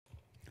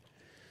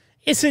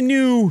It's a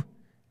new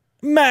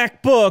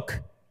MacBook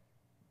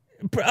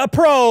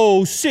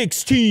Pro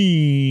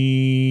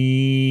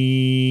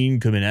 16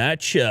 coming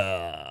at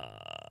ya.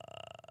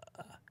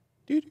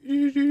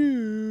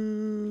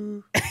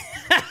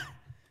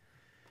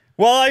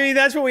 Well, I mean,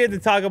 that's what we had to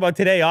talk about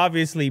today,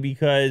 obviously,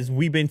 because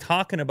we've been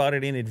talking about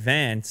it in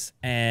advance,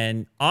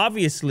 and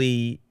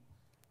obviously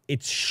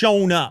it's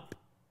shown up.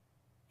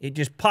 It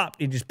just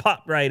popped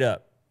right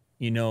up,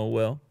 you know,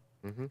 Will.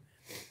 Mm-hmm.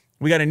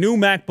 We got a new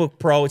MacBook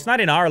Pro. It's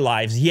not in our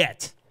lives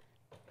yet,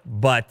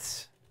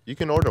 but you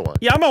can order one.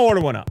 Yeah, I'm gonna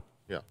order one up.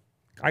 Yeah,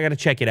 I gotta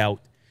check it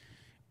out.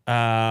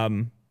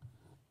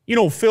 You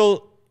know,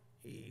 Phil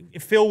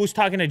was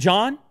talking to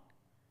John.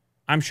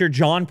 I'm sure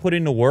John put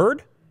in the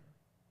word.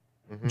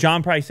 Mm-hmm.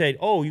 John probably said,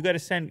 "Oh, you got to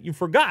send. You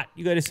forgot.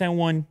 You got to send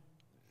one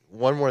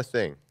more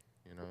thing."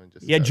 You know.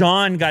 Just yeah,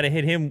 John got to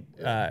hit him.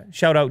 Yeah.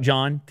 Shout out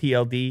John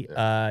TLD.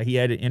 Yeah. He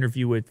had an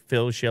interview with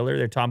Phil Schiller.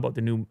 They're talking about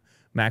the new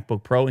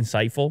MacBook Pro,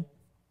 insightful.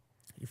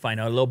 You find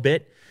out a little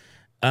bit.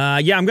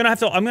 Yeah, I'm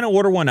gonna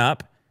order one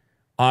up,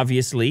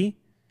 obviously,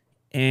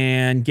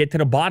 and get to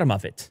the bottom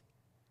of it.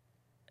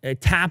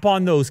 Tap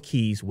on those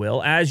keys,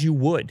 Will, as you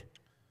would,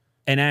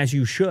 and as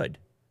you should.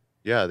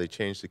 Yeah, they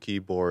changed the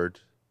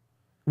keyboard.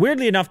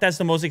 Weirdly enough, that's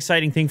the most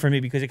exciting thing for me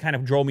because it kind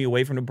of drove me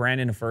away from the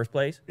brand in the first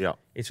place. Yeah.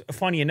 It's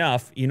funny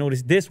enough, you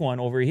notice this one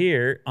over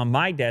here on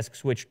my desk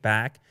switched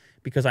back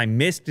because I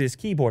missed this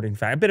keyboard. In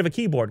fact, a bit of a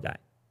keyboard guy.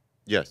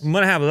 Yes. I'm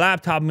going to have a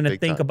laptop. I'm going to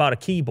think about a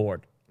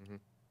keyboard. Mm-hmm.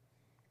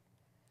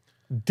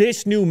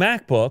 This new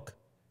MacBook,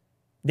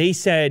 they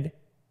said,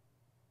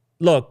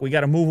 look, we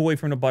got to move away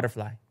from the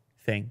butterfly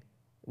thing.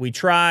 We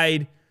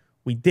tried.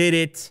 We did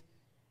it.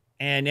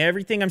 And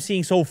everything I'm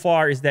seeing so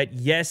far is that,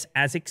 yes,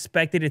 as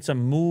expected, it's a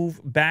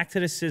move back to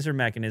the scissor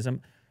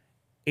mechanism.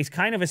 It's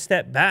kind of a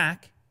step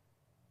back.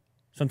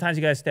 Sometimes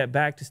you got to step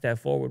back to step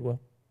forward, Will.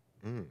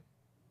 Mm.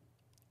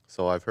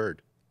 So I've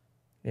heard.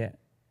 Yeah.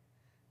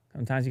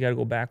 Sometimes you got to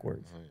go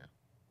backwards. Oh, yeah.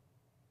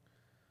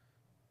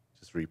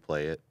 Just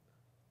replay it.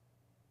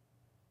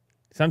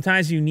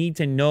 Sometimes you need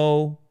to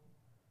know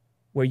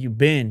where you've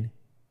been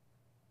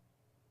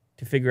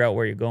to figure out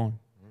where you're going.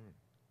 Mm.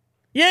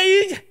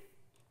 Yeah,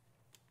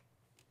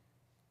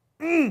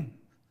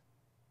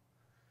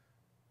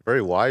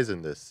 Very wise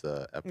in this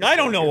episode. I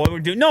don't know what we're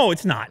doing. No,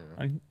 it's not.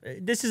 Yeah.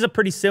 This is a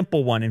pretty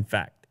simple one, in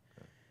fact.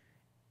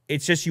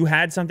 It's just you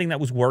had something that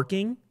was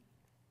working.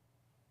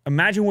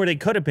 Imagine where they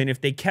could have been if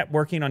they kept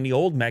working on the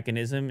old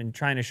mechanism and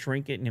trying to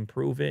shrink it and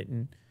improve it,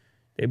 and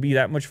they'd be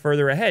that much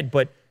further ahead.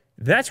 But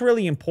that's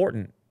really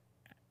important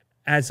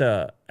as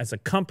a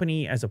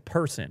company, as a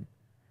person,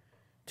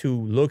 to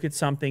look at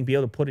something, be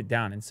able to put it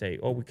down and say,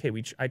 oh, okay,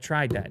 I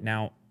tried that.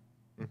 Now,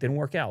 it didn't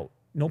work out.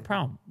 No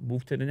problem.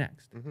 Move to the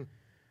next. Mm-hmm.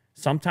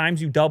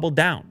 Sometimes you double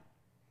down.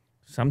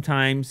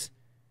 Sometimes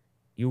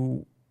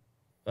you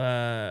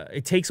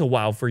it takes a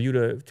while for you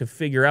to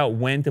figure out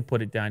when to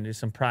put it down. There's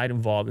some pride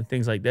involved and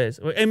things like this.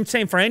 I'm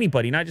saying for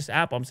anybody, not just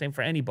Apple. I'm saying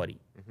for anybody.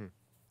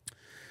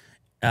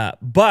 Mm-hmm.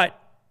 But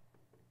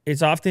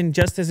it's often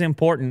just as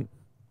important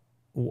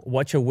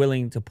what you're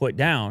willing to put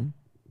down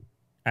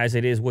as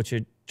it is what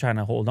you're trying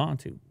to hold on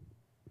to.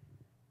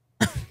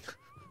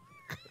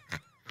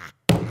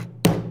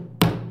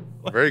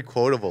 Very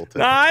quotable.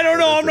 No, I don't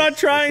know. I'm not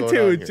trying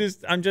to.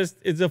 It's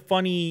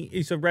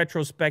a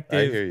retrospective.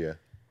 I hear you.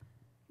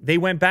 They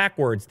went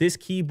backwards. This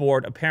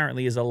keyboard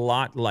apparently is a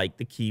lot like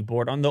the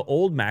keyboard on the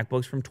old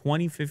MacBooks from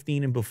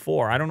 2015 and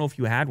before. I don't know if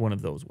you had one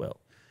of those, Will.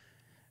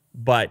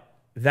 But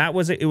it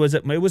was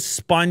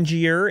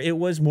spongier. It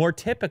was more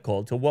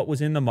typical to what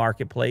was in the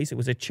marketplace. It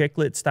was a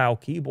chiclet style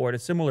keyboard, a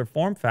similar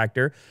form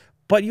factor,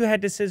 but you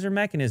had the scissor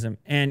mechanism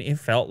and it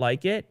felt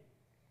like it,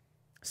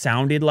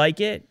 sounded like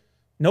it.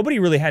 Nobody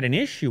really had an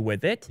issue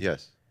with it.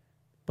 Yes.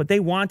 But they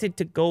wanted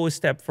to go a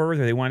step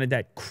further. They wanted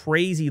that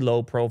crazy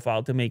low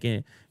profile to make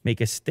a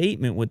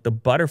statement with the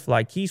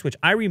butterfly key switch.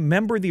 I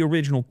remember the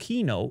original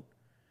keynote.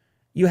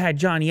 You had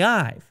Johnny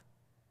Ive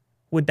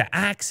with the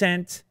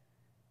accent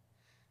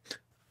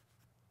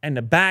and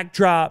the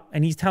backdrop,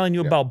 and he's telling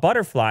you about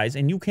butterflies,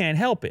 and you can't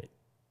help it.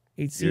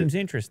 It seems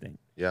interesting.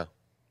 Yeah.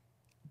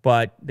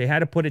 But they had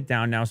to put it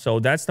down now, so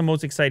that's the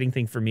most exciting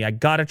thing for me. I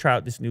got to try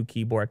out this new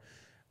keyboard.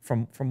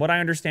 From what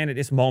I understand at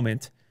this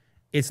moment,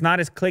 it's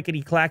not as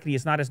clickety-clackety,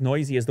 it's not as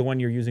noisy as the one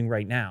you're using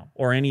right now,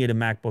 or any of the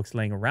MacBooks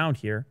laying around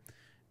here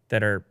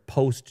that are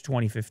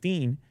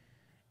post-2015.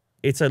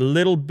 It's a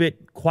little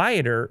bit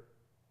quieter,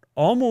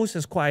 almost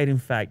as quiet, in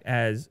fact,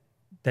 as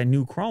the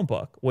new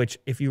Chromebook, which,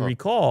 if you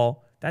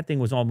recall, that thing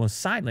was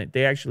almost silent.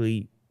 They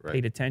actually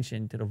paid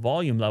attention to the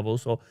volume level.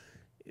 So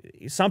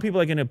some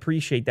people are going to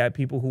appreciate that,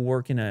 people who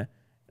work in a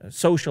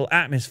social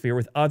atmosphere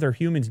with other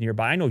humans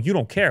nearby. I know you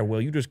don't care,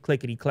 Will. You just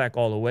clickety-clack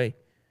all the way.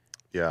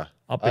 Yeah.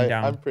 Up and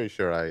down. I'm pretty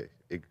sure I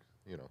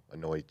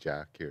annoyed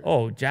Jack here.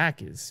 Oh,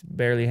 Jack is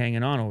barely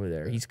hanging on over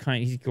there. He's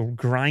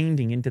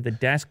grinding into the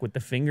desk with the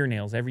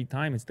fingernails every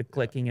time. It's the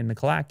clicking and the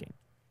clacking.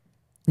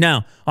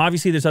 Now,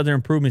 obviously, there's other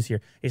improvements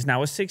here. It's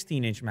now a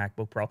 16-inch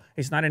MacBook Pro.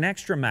 It's not an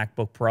extra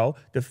MacBook Pro.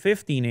 The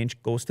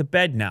 15-inch goes to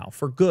bed now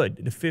for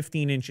good. The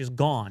 15-inch is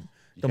gone.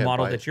 the can't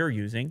model buy that it. you're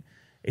using.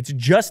 It's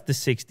just the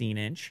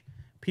 16-inch.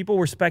 People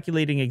were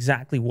speculating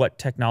exactly what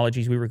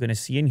technologies we were going to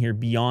see in here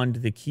beyond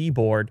the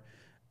keyboard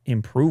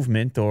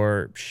improvement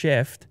or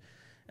shift.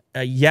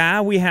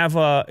 Yeah, we have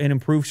an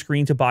improved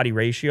screen-to-body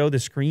ratio. The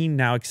screen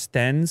now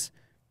extends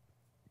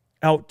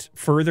out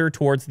further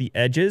towards the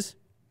edges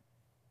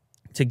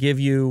to give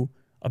you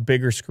a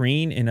bigger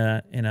screen in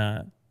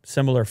a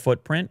similar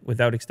footprint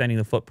without extending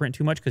the footprint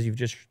too much, because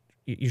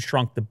you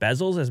shrunk the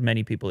bezels as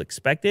many people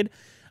expected.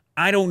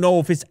 I don't know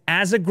if it's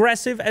as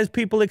aggressive as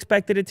people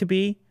expected it to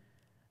be,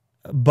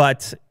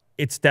 but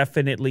it's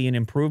definitely an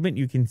improvement.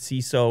 You can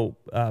see so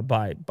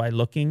by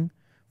looking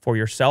for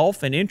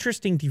yourself. An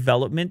interesting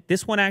development.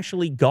 This one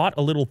actually got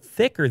a little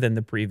thicker than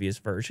the previous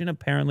version.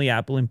 Apparently,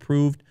 Apple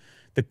improved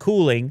the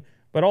cooling,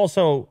 but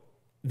also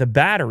the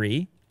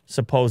battery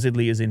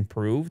supposedly is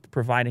improved,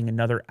 providing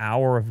another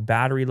hour of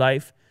battery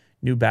life.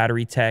 New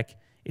battery tech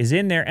is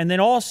in there. And then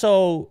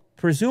also,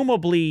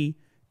 presumably,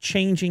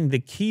 changing the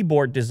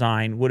keyboard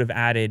design would have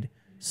added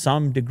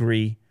some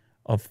degree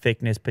of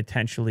thickness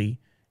potentially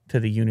to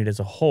the unit as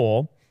a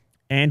whole.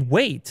 And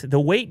weight, the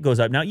weight goes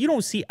up. Now, you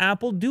don't see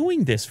Apple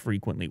doing this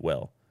frequently,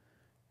 Will,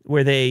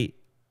 where they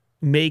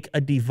make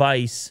a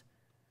device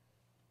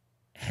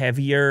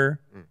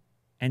heavier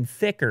and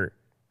thicker.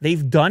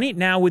 They've done it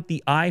now with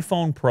the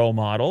iPhone Pro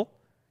model.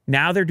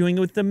 Now they're doing it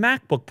with the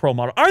MacBook Pro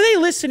model. Are they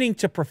listening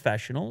to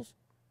professionals?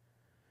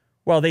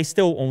 Well, they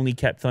still only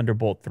kept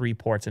Thunderbolt 3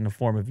 ports in the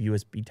form of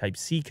USB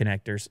Type-C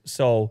connectors.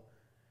 So,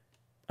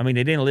 I mean,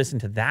 they didn't listen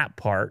to that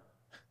part.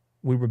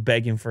 We were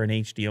begging for an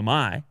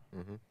HDMI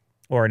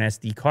or an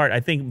SD card. I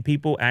think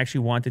people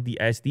actually wanted the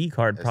SD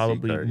card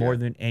probably more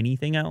than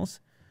anything else.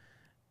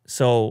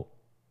 So,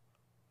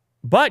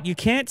 but you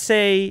can't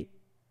say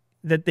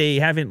that they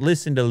haven't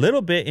listened a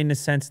little bit, in the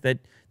sense that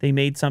they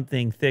made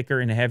something thicker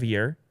and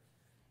heavier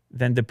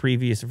than the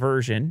previous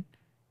version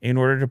in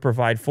order to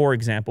provide, for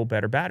example,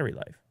 better battery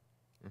life.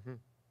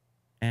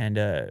 And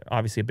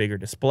obviously a bigger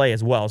display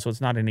as well. So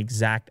it's not an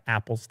exact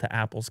apples to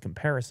apples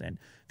comparison.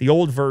 The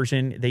old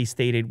version, they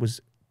stated,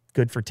 was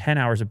good for 10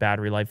 hours of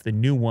battery life. The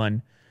new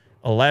one,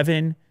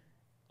 11.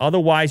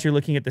 Otherwise, you're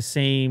looking at the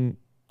same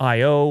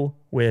I/O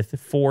with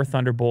 4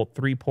 Thunderbolt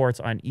 3 ports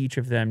on each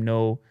of them.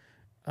 No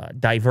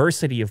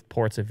diversity of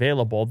ports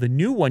available. The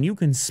new one, you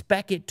can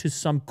spec it to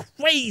some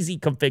crazy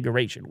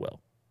configuration, Will.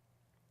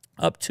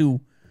 Up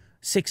to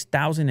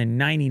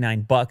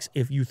 $6,099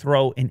 if you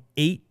throw an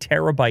 8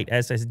 terabyte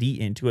SSD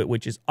into it,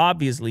 which is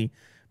obviously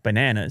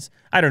bananas.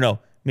 I don't know.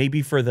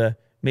 Maybe for the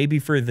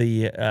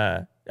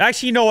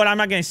actually, you know what? I'm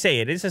not going to say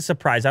it. It's a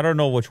surprise. I don't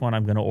know which one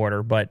I'm going to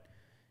order, but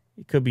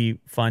it could be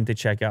fun to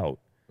check out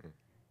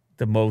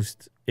the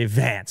most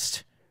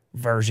advanced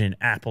version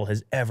Apple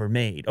has ever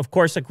made. Of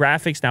course, the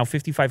graphics now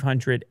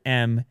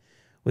 5500M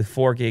with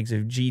 4 gigs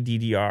of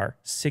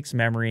GDDR6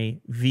 memory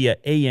via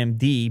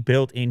AMD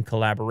built-in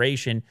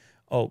collaboration.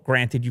 Oh,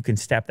 granted, you can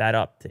step that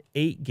up to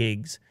 8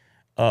 gigs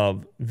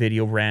of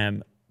video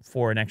RAM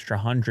for an extra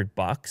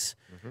 $100.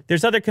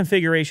 There's other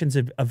configurations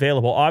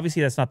available.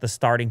 Obviously, that's not the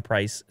starting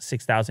price,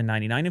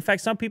 $6,099. In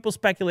fact, some people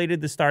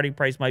speculated the starting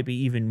price might be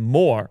even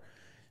more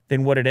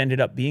than what it ended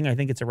up being. I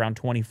think it's around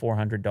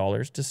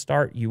 $2,400 to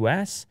start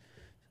US,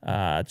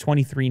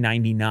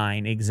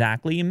 $2,399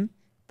 exactly. And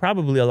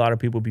probably a lot of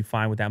people would be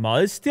fine with that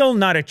model. It's still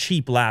not a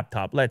cheap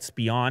laptop. Let's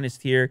be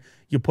honest here.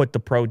 You put the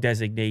Pro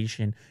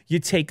designation. You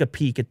take a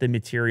peek at the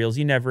materials.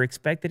 You never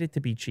expected it to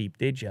be cheap,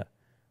 did you?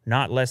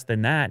 Not less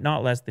than that.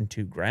 Not less than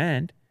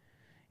 $2,000.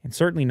 And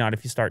certainly not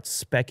if you start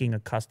speccing a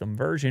custom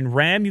version.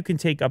 RAM, you can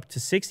take up to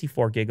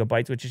 64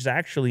 gigabytes, which is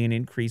actually an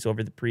increase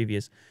over the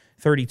previous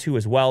 32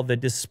 as well. The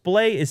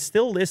display is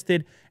still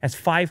listed as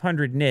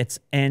 500 nits,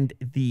 and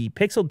the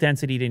pixel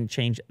density didn't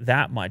change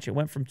that much. It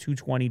went from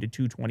 220 to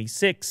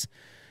 226.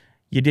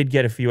 You did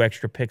get a few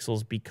extra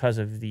pixels because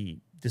of the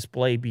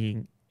display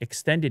being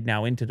extended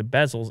now into the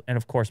bezels and,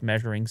 of course,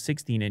 measuring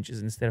 16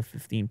 inches instead of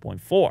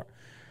 15.4.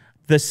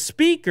 The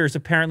speakers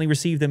apparently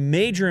received a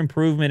major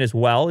improvement as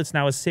well. It's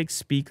now a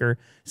 6-speaker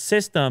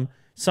system.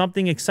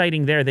 Something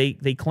exciting there.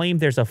 They claim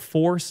there's a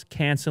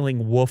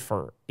force-canceling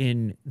woofer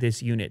in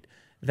this unit.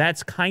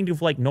 That's kind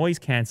of like noise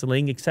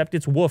canceling, except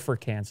it's woofer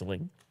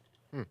canceling.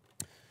 I know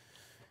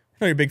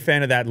you're a big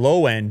fan of that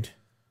low end,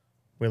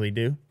 Willie,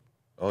 do?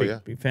 Oh, yeah.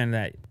 Big fan of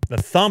that. The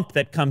thump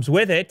that comes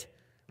with it.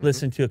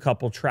 Listen to a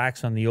couple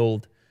tracks on the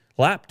old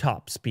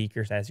laptop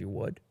speakers as you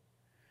would.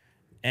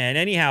 And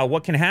anyhow,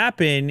 what can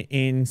happen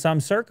in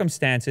some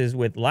circumstances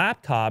with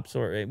laptops,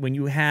 or when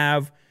you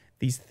have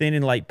these thin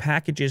and light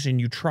packages and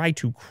you try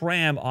to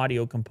cram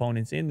audio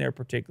components in there,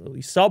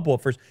 particularly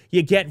subwoofers,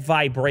 you get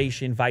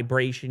vibration.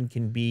 Vibration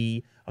can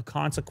be a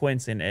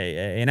consequence and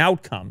an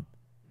outcome.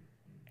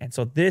 And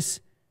so this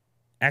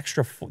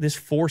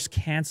force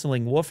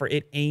canceling woofer,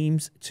 it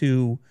aims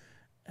to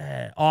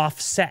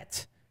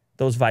offset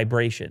those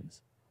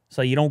vibrations.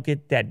 So you don't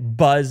get that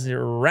buzz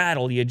or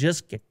rattle. You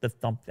just get the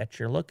thump that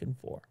you're looking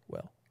for.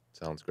 Well,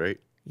 Sounds great.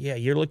 yeah,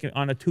 you're looking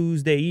on a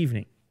Tuesday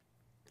evening.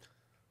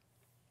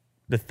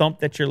 The thump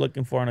that you're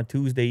looking for on a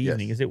Tuesday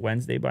evening. Yes. Is it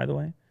Wednesday, by the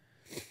way?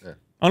 Yeah.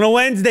 On a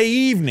Wednesday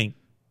evening,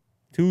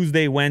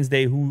 Tuesday,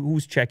 Wednesday,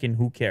 who's checking?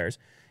 Who cares?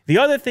 The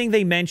other thing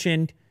they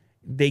mentioned,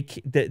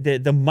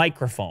 the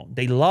microphone.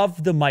 They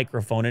love the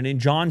microphone. And in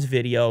John's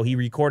video, he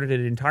recorded it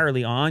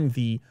entirely on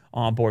the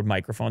onboard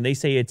microphone. They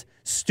say it's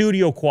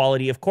studio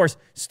quality. Of course,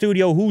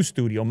 studio, whose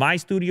studio? My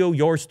studio,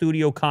 your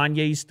studio,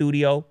 Kanye's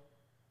studio,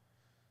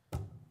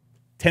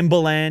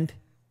 Timbaland.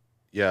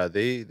 Yeah,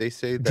 they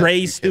say that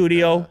Dre's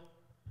studio.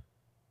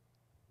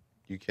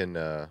 You can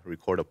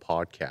record a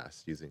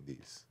podcast using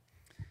these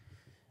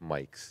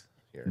mics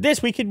here.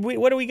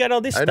 What do we got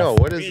all this stuff? I know,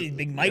 what is really it,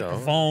 big you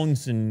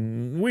microphones,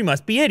 and we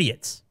must be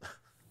idiots.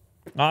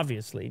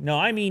 Obviously. No,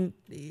 I mean,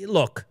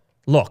 look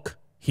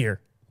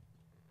here.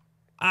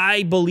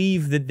 I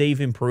believe that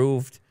they've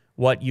improved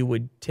what you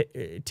would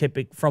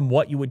from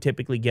what you would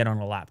typically get on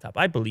a laptop.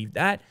 I believe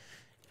that.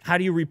 How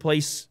do you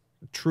replace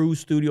true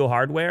studio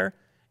hardware?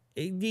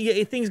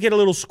 Things get a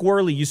little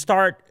squirrely. You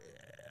start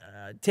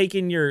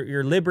taking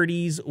your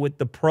liberties with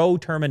the pro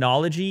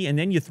terminology, and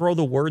then you throw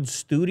the word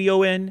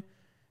studio in.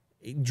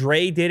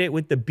 Dre did it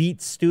with the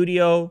Beats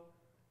Studio.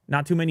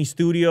 Not too many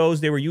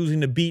studios. They were using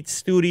the Beats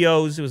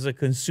Studios. It was a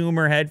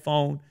consumer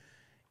headphone.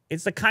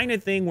 It's the kind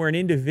of thing where an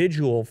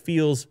individual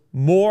feels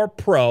more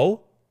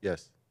pro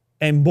Yes.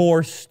 and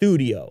more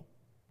studio.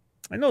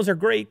 And those are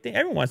great things.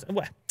 Everyone's,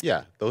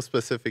 Yeah, those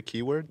specific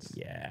keywords.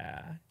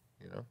 yeah.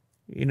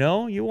 You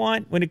know. You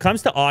want, when it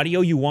comes to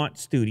audio, you want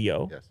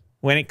studio. Yes.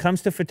 When it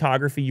comes to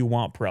photography, you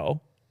want pro.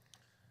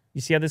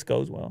 You see how this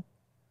goes, Will?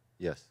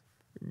 Yes.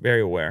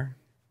 Very aware.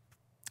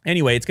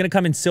 Anyway, it's going to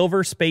come in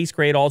silver, space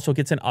gray. It also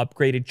gets an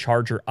upgraded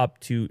charger up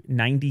to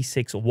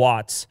 96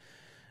 watts.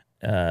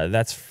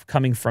 That's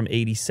coming from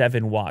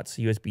 87 watts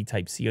USB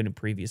Type-C on a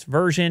previous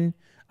version.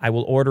 I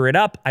will order it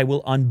up. I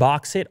will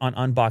unbox it on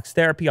Unbox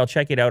Therapy. I'll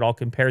check it out. I'll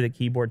compare the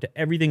keyboard to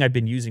everything I've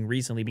been using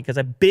recently because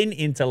I've been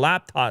into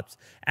laptops.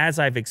 As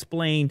I've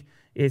explained,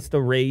 it's the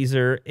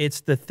Razer,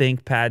 it's the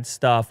ThinkPad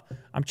stuff.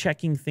 I'm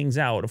checking things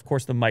out. Of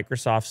course, the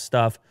Microsoft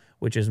stuff,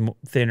 which is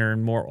thinner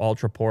and more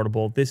ultra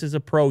portable. This is a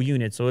pro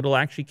unit, so it'll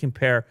actually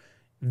compare.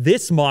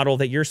 This model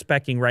that you're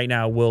speccing right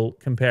now will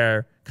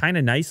compare kind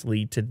of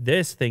nicely to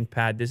this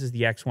ThinkPad. This is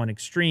the X1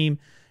 Extreme.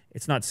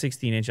 It's not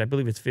 16-inch. I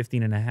believe it's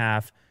 15 and a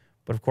half.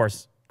 But of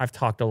course, I've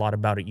talked a lot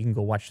about it. You can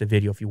go watch the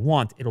video if you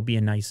want. It'll be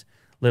a nice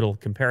little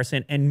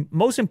comparison. And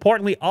most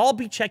importantly, I'll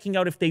be checking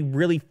out if they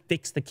really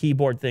fix the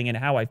keyboard thing and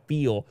how I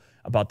feel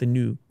about the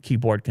new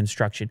keyboard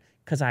construction.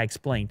 Because I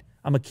explained,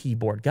 I'm a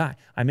keyboard guy.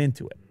 I'm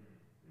into it.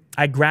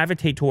 I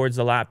gravitate towards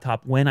the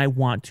laptop when I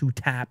want to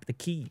tap the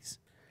keys.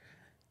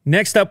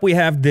 Next up, we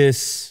have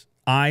this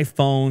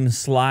iPhone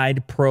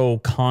Slide Pro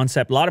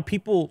concept. A lot of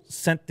people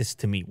sent this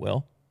to me,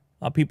 Will.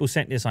 A lot of people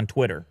sent this on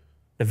Twitter,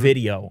 the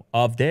video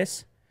of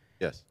this.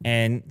 Yes.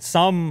 And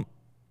some,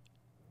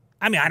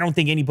 I mean, I don't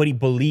think anybody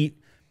believed,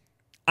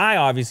 I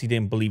obviously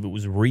didn't believe it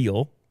was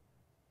real.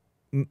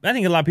 I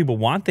think a lot of people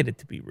wanted it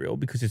to be real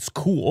because it's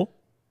cool.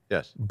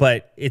 Yes.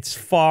 But it's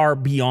far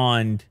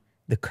beyond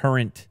the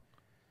current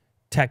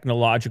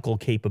technological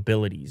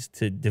capabilities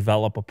to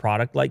develop a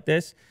product like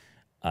this.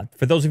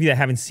 For those of you that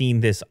haven't seen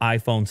this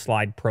iPhone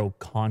Slide Pro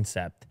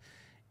concept,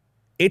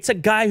 it's a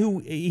guy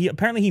who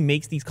apparently he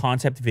makes these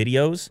concept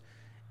videos,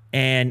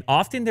 and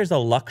often there's a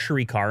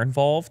luxury car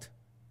involved.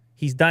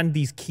 He's done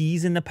these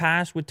keys in the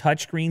past with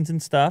touchscreens and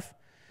stuff.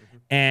 Mm-hmm.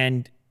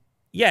 And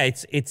yeah,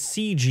 it's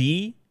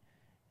CG.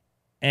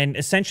 And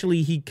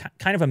essentially he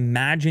kind of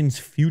imagines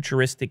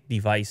futuristic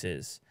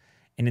devices.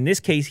 And in this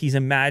case, he's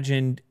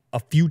imagined a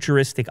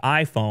futuristic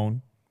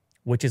iPhone,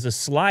 which is a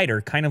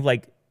slider, kind of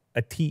like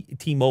a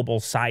T-Mobile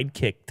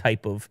Sidekick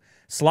type of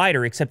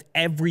slider, except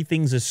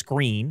everything's a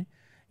screen.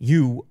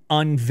 You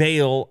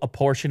unveil a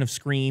portion of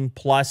screen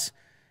plus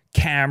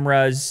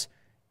cameras.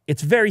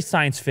 It's very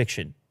science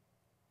fiction.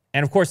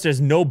 And of course,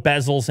 there's no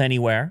bezels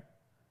anywhere.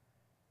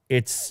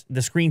 It's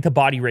the screen to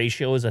body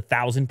ratio is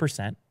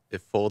 1,000%.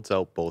 It folds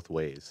out both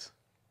ways,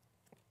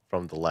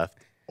 from the left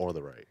or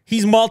the right.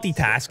 He's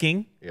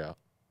multitasking. Yeah.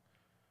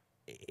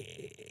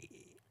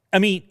 I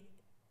mean,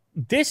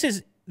 this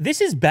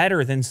is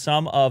better than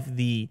some of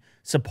the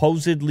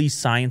supposedly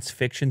science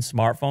fiction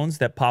smartphones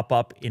that pop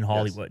up in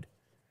Hollywood. Yes.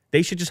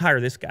 They should just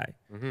hire this guy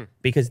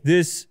because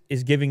this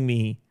is giving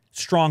me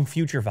strong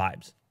future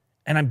vibes.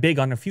 And I'm big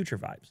on the future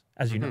vibes,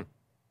 as you know,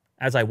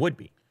 as I would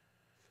be.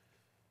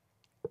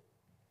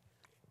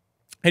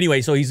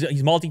 Anyway, so he's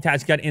multitasking.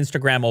 He's got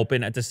Instagram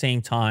open at the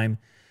same time.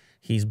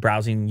 He's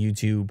browsing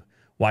YouTube,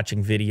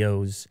 watching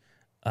videos.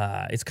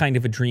 It's kind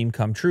of a dream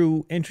come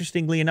true.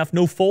 Interestingly enough,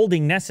 no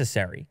folding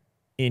necessary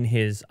in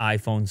his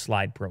iPhone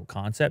Slide Pro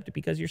concept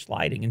because you're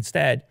sliding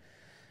instead.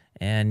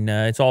 And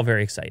it's all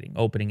very exciting,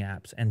 opening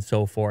apps and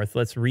so forth.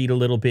 Let's read a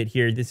little bit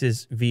here. This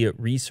is via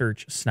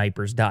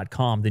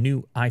researchsnipers.com. The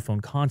new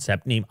iPhone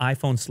concept named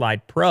iPhone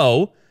Slide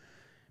Pro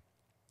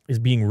is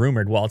being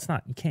rumored. Well, it's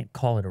not. You can't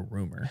call it a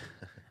rumor.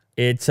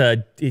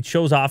 It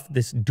shows off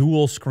this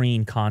dual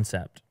screen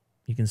concept.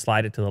 You can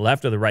slide it to the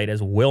left or the right,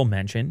 as Will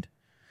mentioned.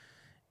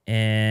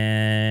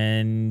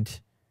 And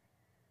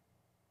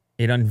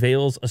it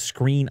unveils a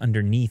screen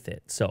underneath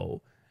it.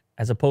 So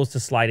as opposed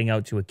to sliding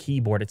out to a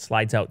keyboard, it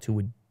slides out to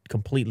a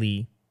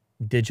completely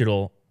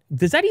digital.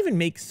 Does that even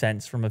make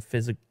sense from a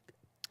physical?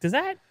 Does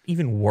that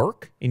even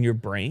work in your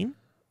brain?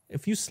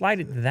 If you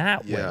slide it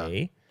that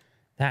way,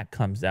 that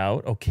comes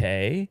out,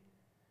 okay.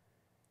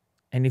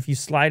 And if you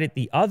slide it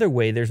the other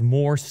way, there's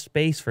more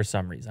space for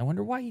some reason. I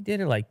wonder why he did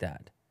it like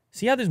that.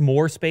 See how there's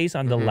more space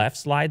on the left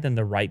slide than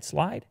the right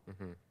slide?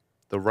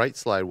 The right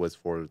slide was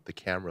for the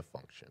camera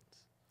functions.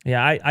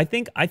 Yeah, I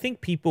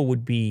think people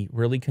would be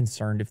really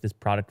concerned if this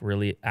product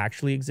really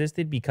actually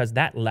existed, because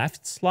that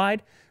left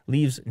slide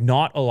leaves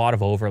not a lot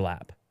of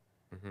overlap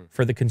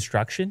for the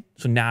construction.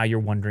 So now you're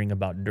wondering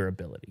about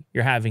durability.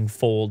 You're having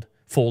fold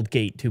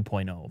gate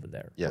 2.0 over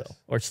there. Yes. Will,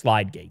 or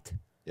slide gate.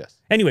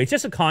 Yes. Anyway, it's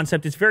just a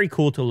concept. It's very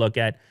cool to look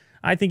at.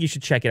 I think you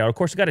should check it out. Of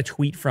course, I got a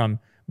tweet from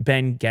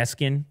Ben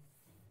Geskin,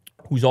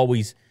 who's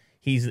always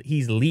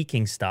he's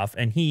leaking stuff,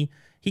 and he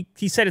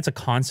said it's a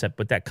concept,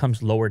 but that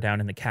comes lower down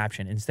in the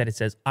caption. Instead, it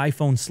says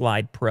iPhone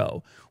Slide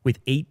Pro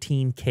with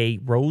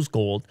 18K rose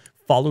gold,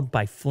 followed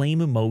by flame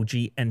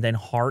emoji and then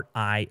heart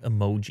eye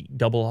emoji,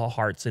 double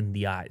hearts in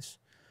the eyes.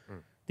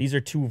 These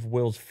are two of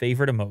Will's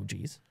favorite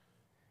emojis,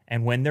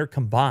 and when they're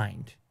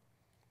combined,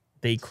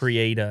 they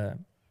create a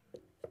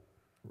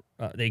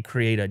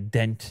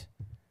dent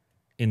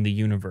in the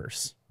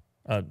universe,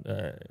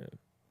 an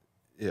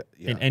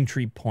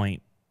entry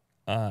point.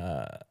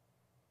 What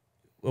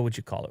would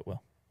you call it,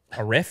 Will?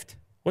 A rift?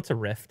 What's a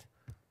rift?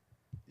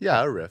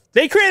 Yeah, a rift.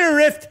 They create a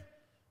rift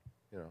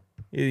You know.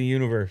 in the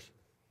universe.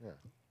 Yeah.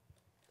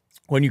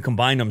 When you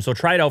combine them. So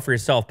try it out for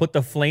yourself. Put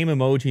the flame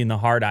emoji in the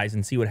hard eyes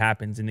and see what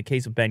happens. In the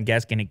case of Ben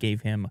Geskin, it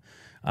gave him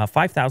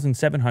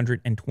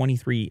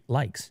 5,723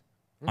 likes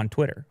on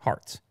Twitter,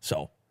 hearts.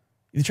 So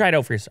you try it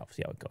out for yourself,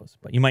 see how it goes.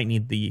 But you might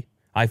need the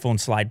iPhone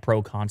Slide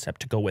Pro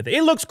concept to go with it.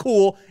 It looks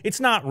cool. It's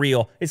not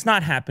real. It's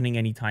not happening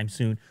anytime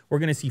soon. We're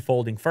going to see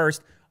folding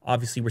first.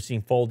 Obviously, we're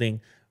seeing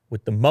folding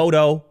with the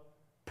Moto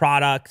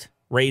product,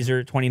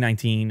 Razer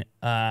 2019.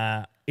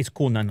 It's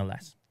cool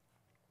nonetheless.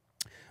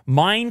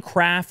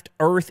 Minecraft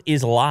Earth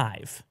is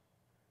live.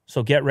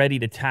 So get ready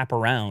to tap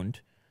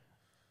around.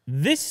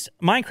 This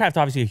Minecraft,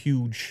 obviously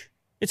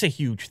it's a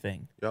huge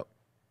thing. Yep.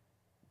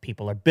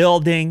 People are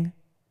building.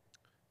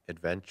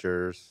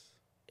 Adventures.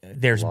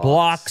 There's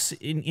blocks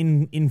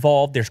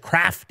involved. There's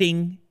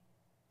crafting.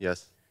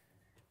 Yes.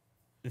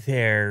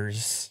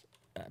 There's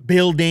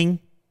building.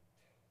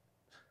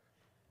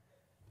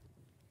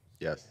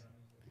 Yes.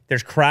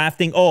 There's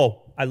crafting.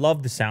 Oh, I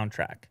love the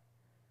soundtrack.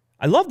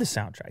 I love the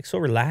soundtrack. So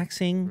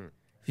relaxing. Have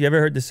you ever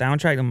heard the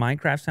soundtrack, the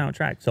Minecraft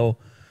soundtrack? So,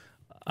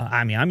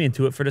 I mean, I'm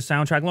into it for the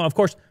soundtrack alone. Of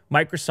course,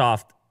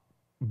 Microsoft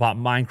bought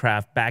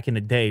Minecraft back in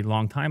the day,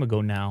 long time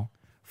ago now,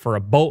 for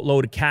a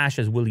boatload of cash,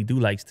 as Willie Doo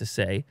likes to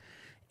say.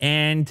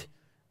 And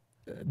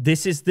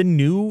this is the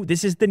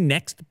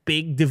next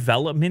big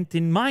development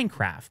in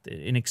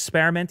Minecraft, an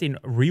experiment in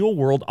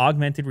real-world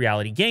augmented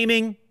reality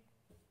gaming.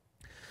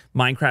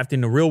 Minecraft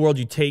in the real world,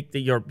 you take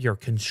your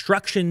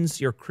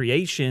constructions, your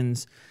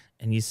creations,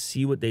 and you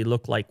see what they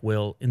look like,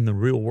 Will, in the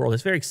real world.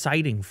 It's very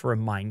exciting for a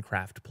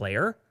Minecraft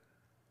player.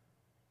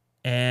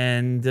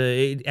 And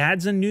it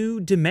adds a new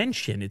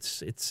dimension.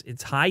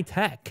 It's high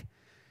tech.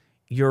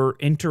 You're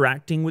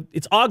interacting with,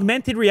 it's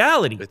augmented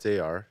reality. It's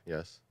AR,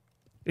 yes.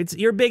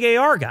 You're a big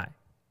AR guy.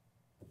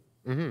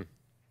 Mm-hmm.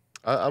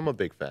 I'm a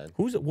big fan.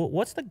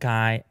 What's the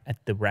guy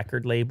at the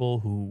record label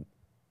who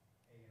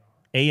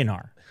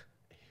A&R?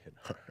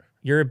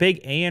 You're a big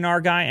A&R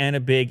guy and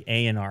a big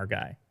A&R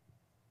guy.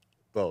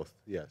 Both,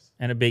 yes.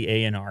 And a big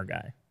A&R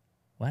guy.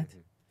 What?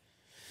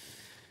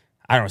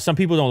 I don't know. Some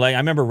people don't like. I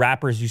remember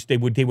rappers they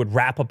would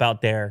rap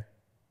about their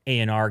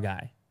A&R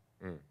guy.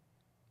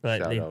 But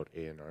shout out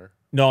A&R.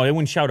 No, they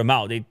wouldn't shout him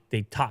out.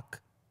 They talk.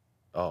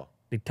 Oh.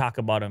 They talk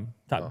about him.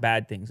 Talk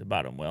bad things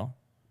about him. Will.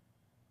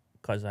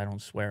 Because I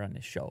don't swear on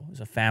this show.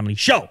 It's a family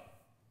show.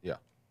 Yeah.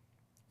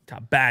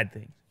 Talk bad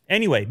things.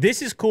 Anyway,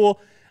 this is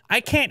cool. I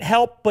can't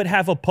help but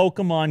have a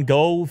Pokemon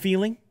Go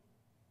feeling.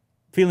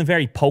 Feeling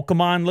very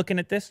Pokemon looking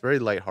at this. Very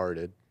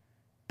lighthearted.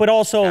 But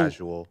also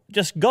casual.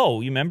 Just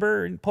Go. You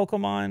remember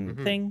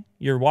Pokemon thing?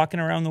 You're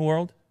walking around the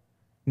world.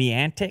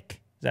 Niantic.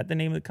 Is that the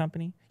name of the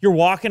company? You're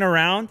walking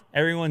around.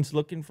 Everyone's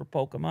looking for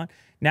Pokemon.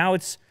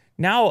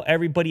 Now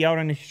everybody out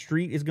on the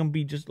street is going to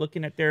be just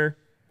looking at their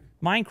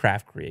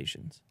Minecraft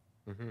creations.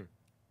 Is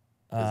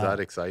that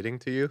exciting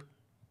to you?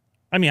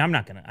 I mean,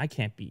 I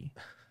can't be.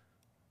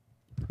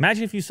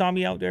 Imagine if you saw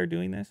me out there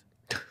doing this.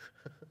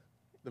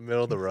 The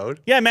middle of the road?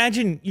 Yeah,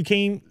 imagine you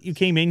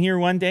came in here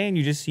one day and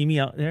you just see me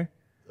out there.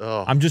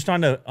 Oh. I'm just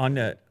on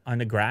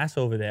the grass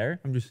over there.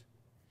 It's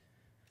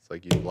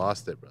like you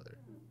lost it, brother.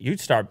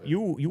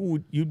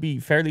 You'd be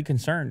fairly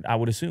concerned, I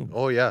would assume.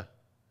 Oh yeah.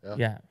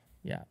 Yeah.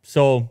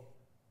 So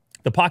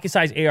the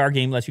pocket-sized AR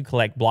game lets you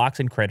collect blocks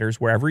and critters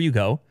wherever you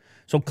go.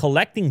 So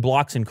collecting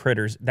blocks and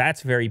critters,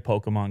 that's very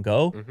Pokemon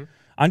Go.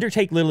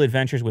 Undertake little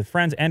adventures with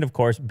friends and, of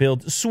course,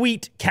 build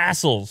sweet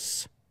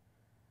castles.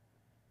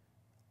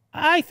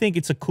 I think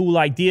it's a cool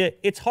idea.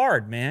 It's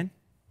hard, man,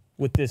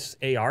 with this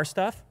AR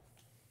stuff.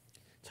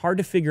 It's hard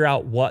to figure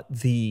out what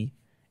the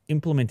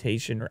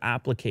implementation or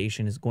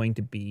application is going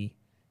to be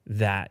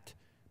that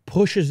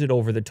pushes it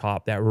over the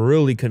top, that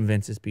really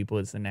convinces people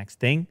it's the next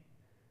thing.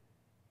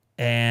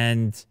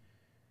 And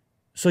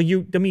so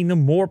the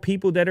more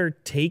people that are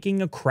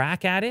taking a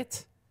crack at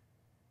it,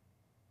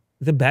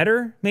 the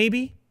better,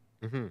 maybe.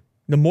 Mm-hmm.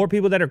 The more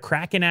people that are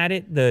cracking at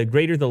it, the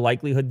greater the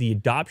likelihood the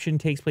adoption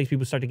takes place.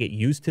 People start to get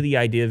used to the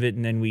idea of it,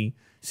 and then we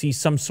see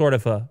some sort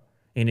of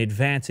an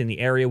advance in the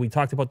area. We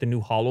talked about the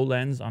new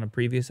HoloLens on a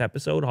previous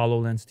episode,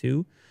 HoloLens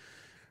 2.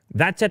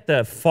 That's at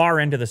the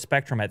far end of the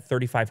spectrum at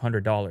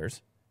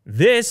 $3,500.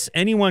 This,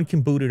 anyone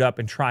can boot it up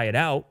and try it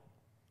out.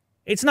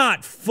 It's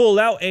not full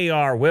out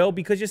AR, Will,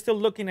 because you're still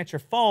looking at your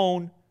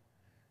phone.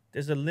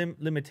 There's a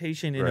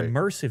limitation in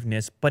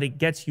immersiveness, but it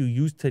gets you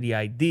used to the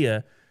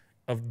idea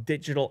of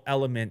digital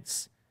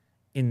elements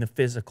in the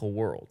physical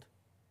world.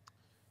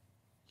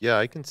 Yeah,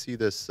 I can see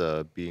this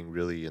being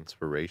really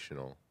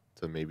inspirational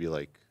to maybe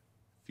like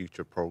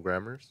future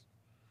programmers.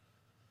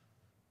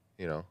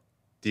 You know,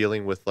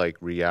 dealing with like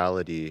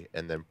reality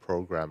and then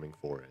programming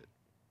for it.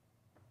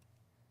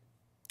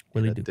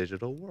 Will he in a do?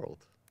 Digital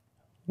world.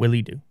 Will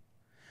he do?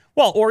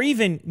 Well, or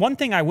even one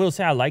thing I will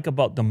say I like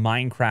about the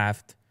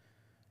Minecraft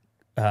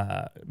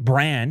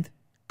brand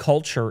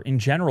culture in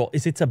general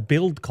is it's a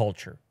build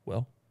culture,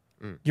 Will.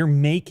 You're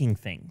making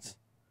things,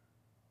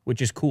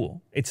 which is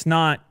cool. It's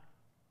not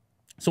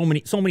so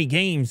many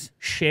games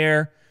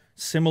share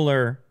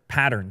similar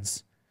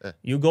patterns.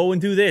 You go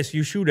and do this,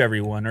 you shoot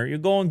everyone, or you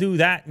go and do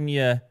that and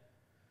you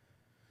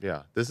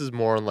this is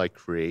more on like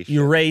creation.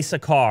 You race a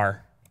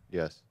car.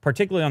 Yes.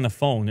 Particularly on the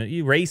phone.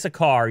 You race a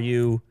car,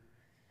 you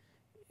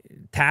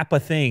tap a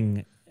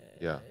thing.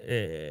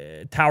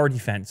 Yeah. Tower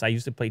defense. I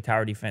used to play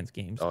tower defense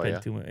games. Oh,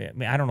 yeah?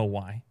 I don't know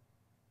why.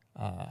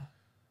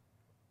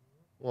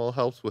 Well, it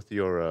helps with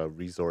your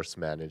resource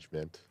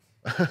management.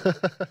 I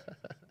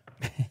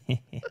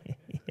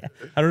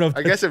don't know.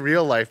 I guess in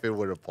real life it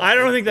would apply. I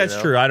don't think that's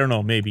true. I don't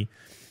know. Maybe.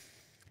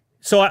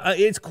 So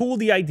it's cool,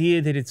 the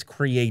idea that it's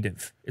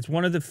creative. It's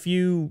one of the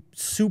few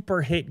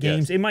super hit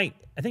games. Yes.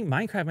 I think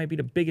Minecraft might be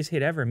the biggest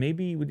hit ever,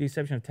 maybe with the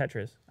exception of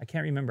Tetris. I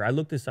can't remember. I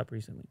looked this up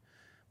recently.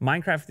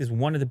 Minecraft is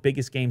one of the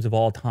biggest games of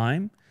all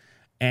time.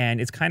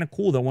 And it's kind of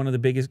cool that one of the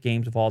biggest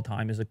games of all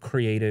time is an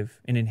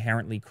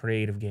inherently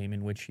creative game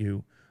in which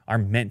you are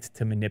meant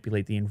to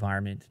manipulate the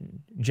environment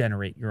and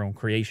generate your own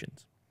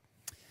creations.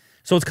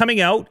 So it's coming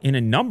out in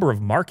a number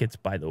of markets,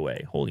 by the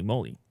way. Holy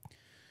moly.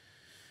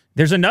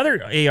 There's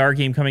another AR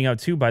game coming out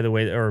too, by the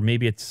way, or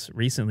maybe it's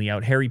recently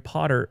out. Harry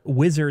Potter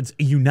Wizards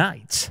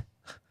Unite.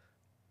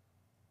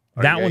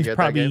 That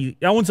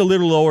one's a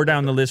little lower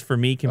down the list for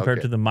me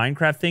compared to the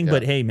Minecraft thing. Yeah.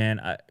 But hey, man,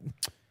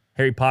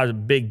 Harry Potter's a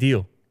big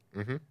deal.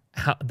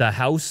 The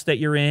house that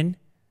you're in,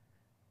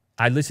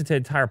 I listen to the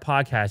entire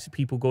podcast.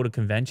 People go to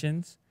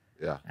conventions.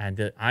 Yeah.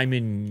 And I'm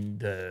in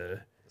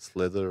the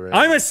Slytherin.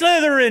 I'm a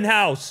Slytherin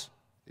house.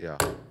 Yeah.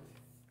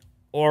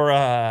 Or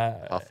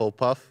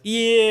Hufflepuff.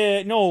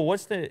 Yeah, no,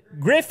 what's the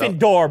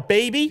Gryffindor,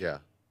 baby? Yeah.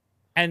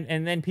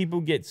 And then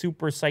people get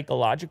super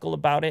psychological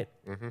about it.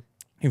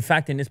 In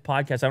fact, in this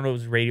podcast, I don't know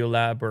if it was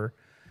Radiolab or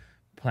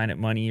Planet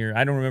Money, or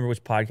I don't remember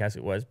which podcast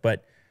it was,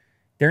 but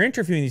they're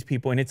interviewing these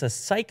people, and it's a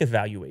psych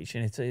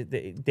evaluation.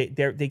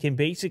 They can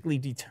basically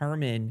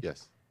determine.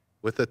 Yes,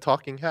 with a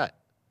talking hat.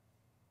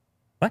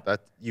 What?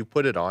 That you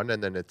put it on,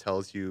 and then it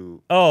tells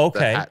you. Oh, okay.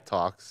 The hat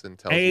talks and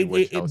tells you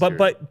which house you're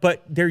in.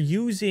 But they're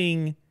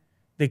using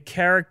the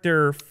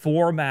character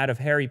format of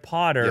Harry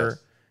Potter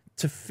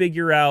to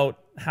figure out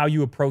how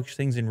you approach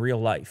things in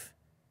real life.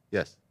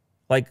 Yes.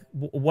 Like,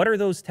 what are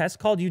those tests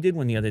called? You did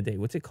one the other day.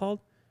 What's it called?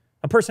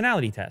 A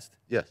personality test.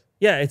 Yes.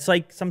 Yeah, it's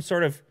like some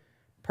sort of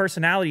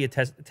personality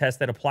test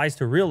that applies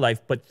to real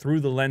life, but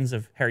through the lens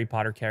of Harry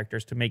Potter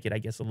characters to make it, I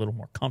guess, a little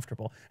more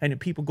comfortable. And if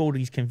people go to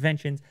these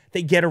conventions,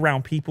 they get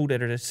around people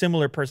that are a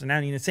similar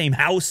personality in the same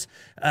house,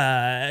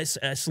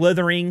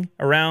 slithering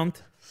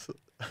around.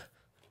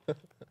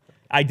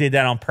 I did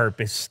that on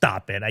purpose.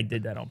 Stop it. I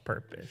did that on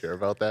purpose. Sure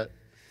about that?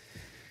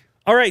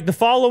 All right. The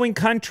following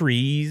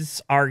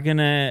countries are going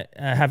to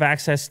have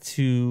access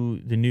to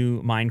the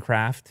new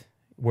Minecraft.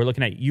 We're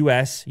looking at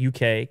US,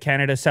 UK,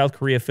 Canada, South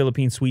Korea,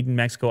 Philippines, Sweden,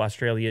 Mexico,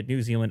 Australia,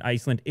 New Zealand,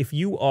 Iceland. If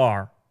you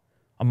are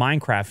a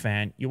Minecraft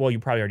fan, you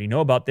probably already know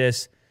about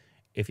this.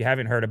 If you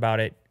haven't heard about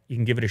it, you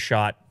can give it a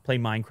shot. Play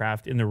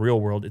Minecraft in the real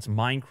world. It's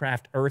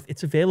Minecraft Earth.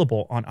 It's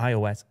available on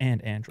iOS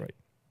and Android.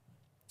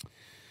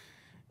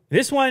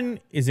 This one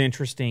is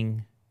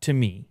interesting to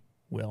me,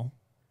 Will.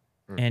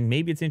 And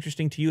maybe it's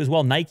interesting to you as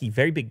well. Nike,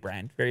 very big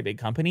brand, very big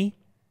company.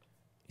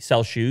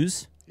 Sell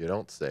shoes. You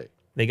don't say.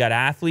 They got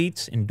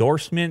athletes,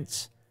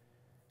 endorsements.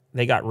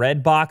 They got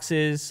red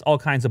boxes, all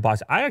kinds of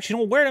boxes. I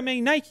actually don't wear that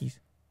many Nikes.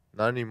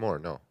 Not anymore,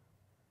 no.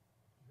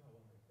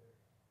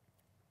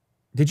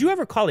 Did you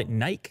ever call it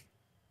Nike?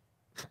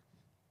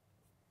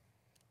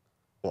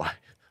 Why?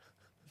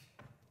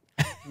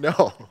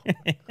 No.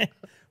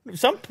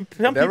 Some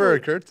never people,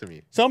 occurred to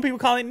me. Some people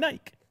call it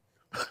Nike.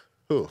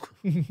 Who?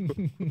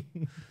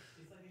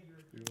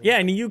 Yeah,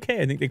 in the UK,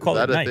 I think they call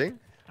it Nike. Is that a thing?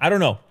 I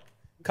don't know.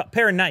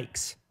 Pair of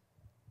Nikes.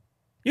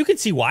 You can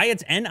see why.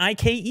 It's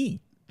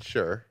Nike.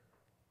 Sure.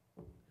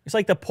 It's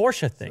like the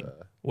Porsche thing.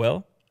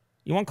 Well,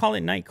 You want to call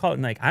it Nike? Call it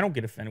Nike. I don't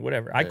get offended.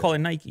 Whatever. I call it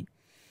Nike.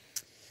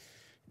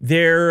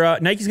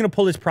 Nike's going to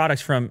pull its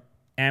products from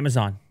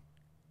Amazon.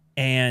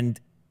 And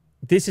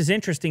this is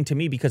interesting to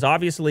me because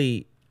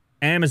obviously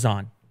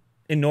Amazon,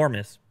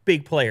 enormous,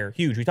 big player,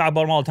 huge. We talk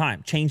about them all the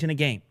time. Changing a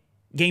game.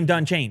 Game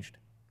done, changed.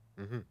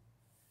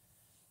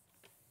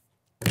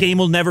 Game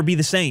will never be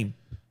the same.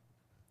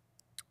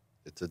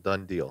 It's a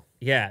done deal.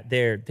 Yeah,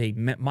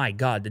 my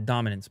God, the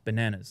dominance,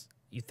 bananas.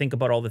 You think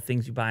about all the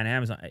things you buy on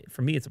Amazon.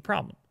 For me, it's a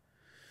problem.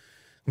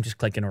 I'm just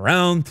clicking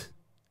around.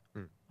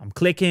 I'm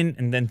clicking,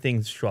 and then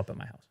things show up at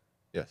my house.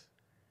 Yes.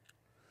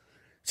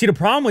 See, the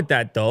problem with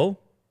that, though,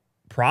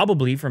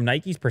 probably from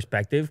Nike's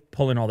perspective,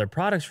 pulling all their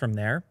products from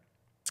there,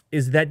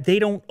 is that they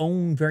don't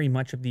own very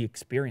much of the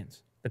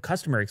experience, the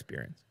customer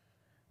experience.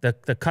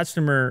 The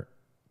customer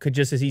could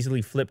just as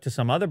easily flip to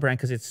some other brand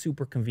because it's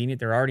super convenient.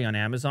 They're already on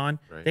Amazon.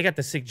 Right. They got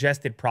the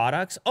suggested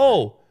products.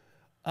 Oh,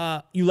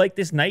 you like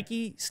this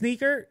Nike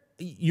sneaker?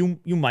 You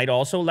might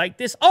also like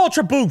this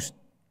Ultra Boost.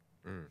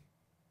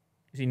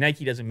 You see,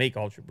 Nike doesn't make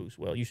Ultra Boost.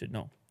 Well, you should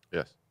know.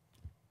 Yes.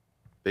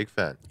 Big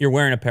fan. You're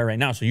wearing a pair right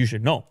now, so you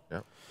should know.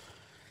 Yeah.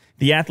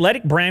 The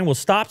athletic brand will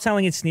stop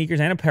selling its sneakers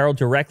and apparel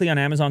directly on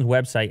Amazon's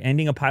website,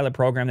 ending a pilot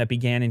program that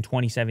began in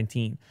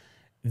 2017.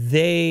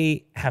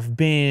 They have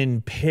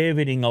been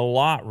pivoting a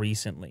lot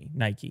recently,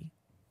 Nike,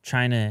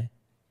 trying to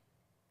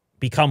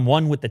become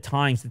one with the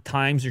times. The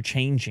times are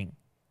changing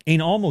in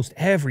almost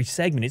every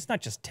segment. It's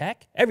not just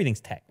tech.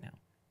 Everything's tech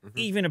now.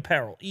 Even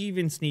apparel,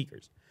 even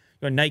sneakers.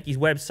 You know, Nike's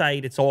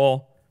website, it's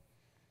all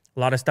a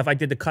lot of stuff. I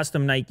did the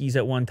custom Nikes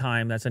at one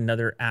time. That's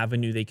another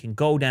avenue they can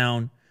go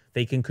down.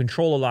 They can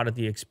control a lot of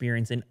the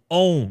experience and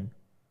own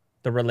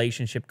the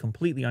relationship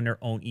completely on their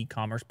own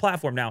e-commerce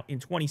platform. Now, in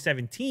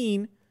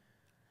 2017,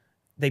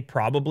 they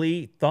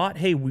probably thought,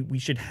 hey, we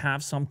should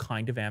have some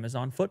kind of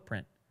Amazon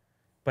footprint.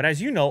 But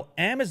as you know,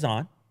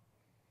 Amazon,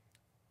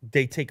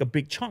 they take a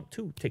big chunk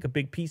too, take a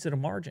big piece of the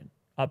margin,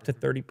 up to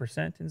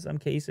 30% in some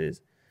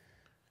cases.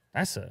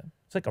 It's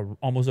like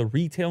almost a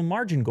retail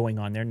margin going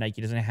on there.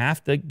 Nike doesn't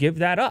have to give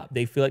that up.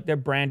 They feel like their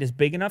brand is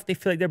big enough. They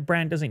feel like their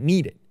brand doesn't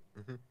need it.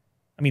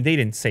 I mean, they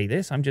didn't say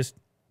this.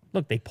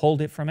 Look, they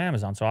pulled it from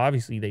Amazon. So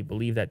obviously they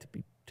believe that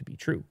to be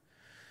true.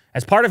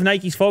 As part of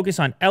Nike's focus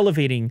on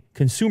elevating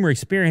consumer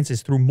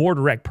experiences through more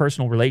direct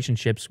personal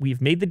relationships,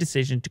 we've made the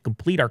decision to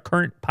complete our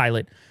current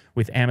pilot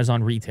with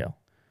Amazon Retail.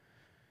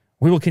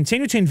 We will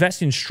continue to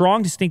invest in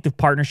strong, distinctive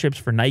partnerships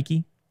for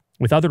Nike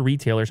with other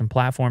retailers and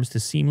platforms to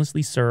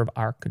seamlessly serve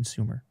our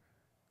consumer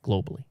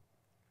globally.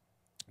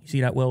 You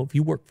see that? Well, if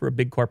you work for a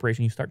big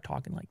corporation, you start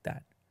talking like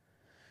that.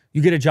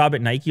 You get a job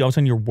at Nike, all of a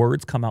sudden your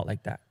words come out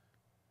like that.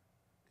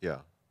 Yeah.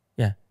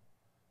 Yeah.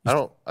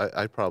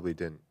 I probably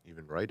didn't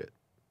even write it.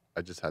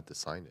 I just had to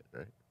sign it,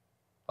 right?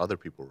 Other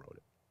people wrote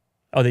it.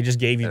 Oh, they just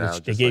gave you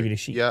the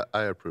sheet. Yeah,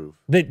 I approve.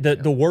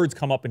 The words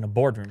come up in the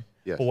boardroom.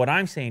 Yes. But what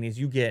I'm saying is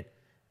you get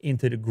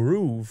into the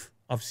groove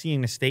of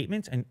seeing the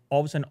statements, and all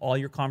of a sudden all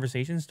your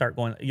conversations start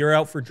going. You're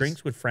out for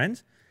drinks with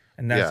friends,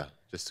 and that's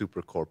just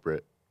super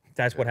corporate.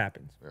 That's what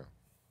happens. Yeah.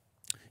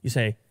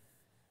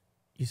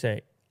 You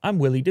say, I'm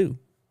Willie Doo,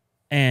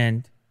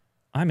 and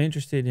I'm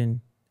interested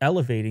in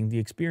elevating the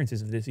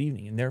experiences of this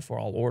evening, and therefore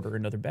I'll order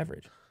another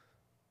beverage.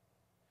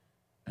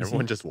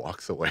 Everyone just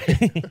walks away.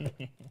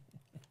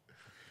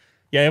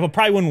 Yeah, it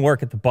probably wouldn't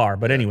work at the bar,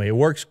 but anyway, it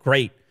works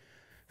great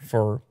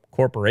for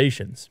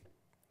corporations.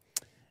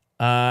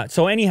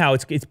 So anyhow,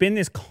 it's been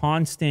this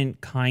constant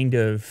kind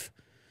of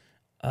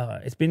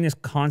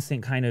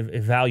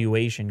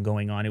evaluation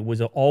going on. It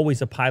was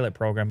always a pilot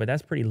program, but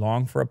that's pretty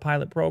long for a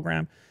pilot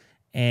program.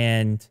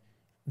 And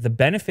the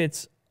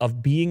benefits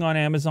of being on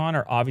Amazon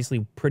are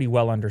obviously pretty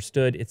well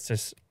understood. It's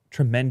this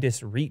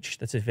tremendous reach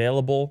that's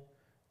available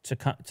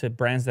to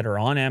brands that are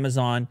on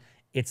Amazon.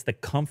 It's the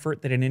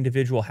comfort that an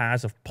individual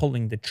has of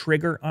pulling the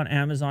trigger on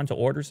Amazon to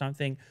order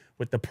something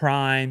with the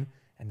Prime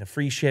and the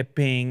free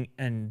shipping,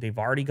 and they've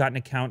already got an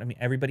account. I mean,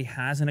 everybody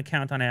has an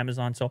account on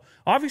Amazon. So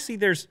obviously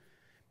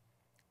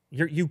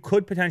you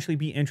could potentially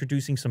be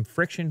introducing some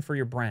friction for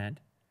your brand.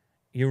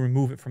 You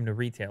remove it from the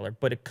retailer.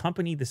 But a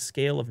company the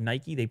scale of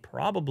Nike, they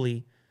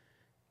probably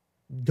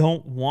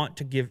don't want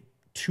to give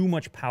too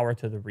much power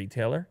to the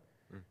retailer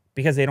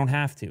because they don't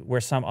have to,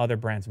 where some other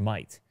brands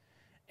might.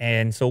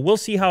 And so we'll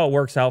see how it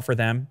works out for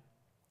them.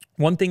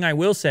 One thing I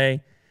will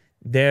say,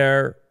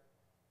 their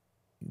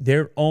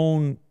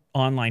own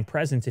online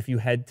presence, if you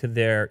head to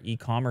their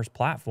e-commerce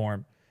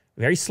platform,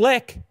 very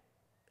slick,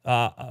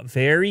 a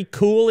very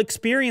cool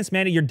experience,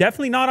 man. You're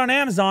definitely not on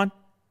Amazon.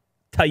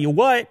 Tell you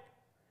what.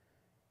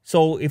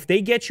 So if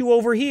they get you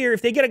over here,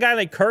 if they get a guy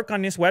like Kirk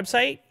on this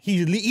website,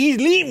 he's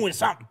leading with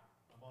something.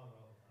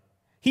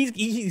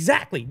 He's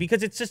exactly,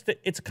 because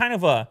it's kind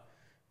of a,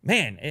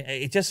 man,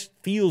 it just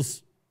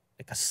feels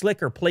like a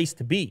slicker place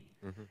to be.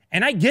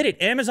 And I get it.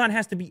 Amazon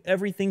has to be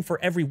everything for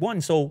everyone.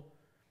 So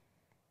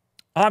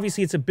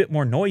obviously it's a bit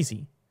more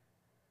noisy,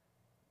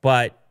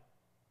 but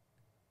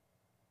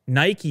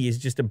Nike is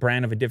just a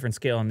brand of a different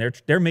scale, and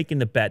they're making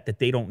the bet that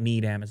they don't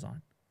need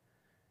Amazon.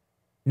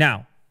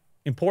 Now,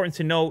 Important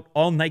to note,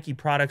 all Nike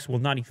products will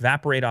not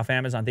evaporate off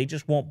Amazon. They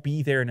just won't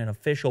be there in an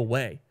official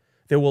way.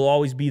 There will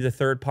always be the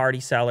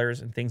third-party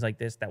sellers and things like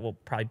this that will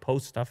probably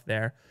post stuff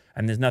there,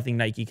 and there's nothing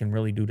Nike can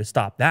really do to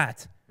stop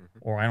that,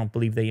 or I don't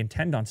believe they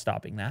intend on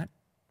stopping that.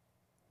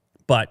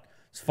 But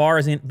as far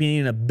as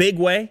being in a big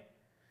way,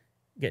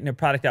 getting their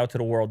product out to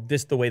the world,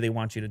 this is the way they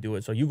want you to do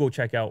it. So you go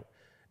check out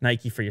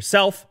Nike for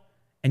yourself,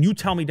 and you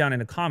tell me down in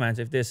the comments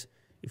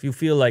if you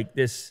feel like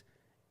this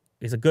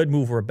is a good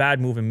move or a bad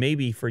move, and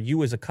maybe for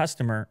you as a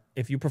customer,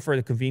 if you prefer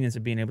the convenience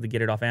of being able to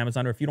get it off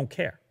Amazon, or if you don't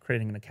care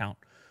creating an account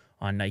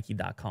on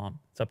Nike.com.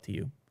 It's up to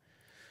you.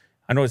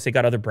 I noticed they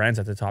got other brands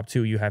at the top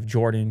too. You have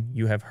Jordan,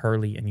 you have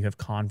Hurley, and you have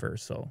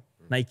Converse. So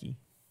Nike,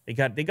 they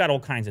got all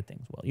kinds of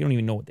things. Well, you don't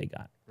even know what they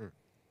got.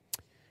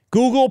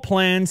 Google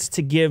plans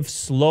to give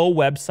slow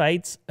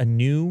websites a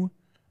new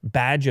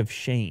badge of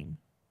shame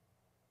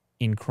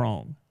in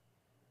Chrome.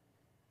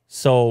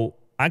 So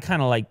I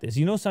kind of like this.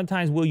 You know,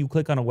 sometimes, Will, you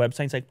click on a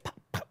website, it's like, pop,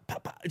 pop,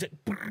 pop, pop.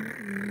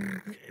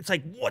 It's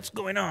like, what's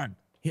going on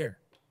here?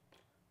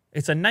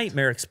 It's a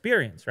nightmare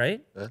experience,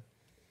 right?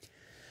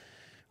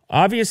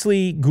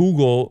 Obviously,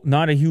 Google,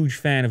 not a huge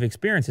fan of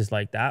experiences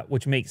like that,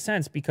 which makes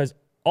sense because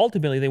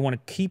ultimately they want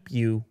to keep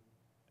you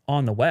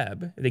on the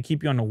web. If they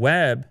keep you on the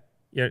web,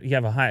 you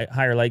have a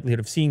higher likelihood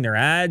of seeing their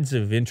ads,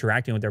 of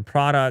interacting with their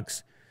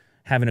products,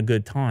 having a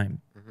good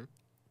time.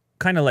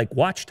 Kind of like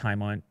watch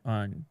time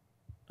on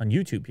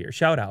YouTube here.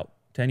 Shout out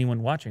to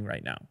anyone watching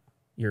right now.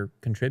 You're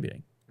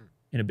contributing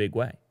in a big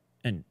way,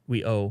 and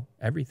we owe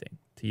everything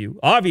to you.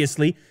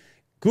 Obviously,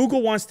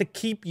 Google wants to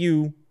keep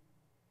you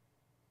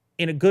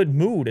in a good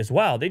mood as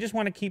well. They just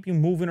want to keep you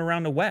moving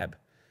around the web.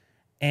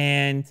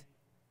 And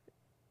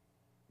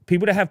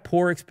people that have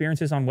poor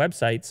experiences on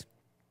websites,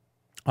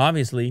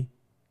 obviously,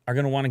 are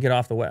going to want to get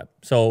off the web.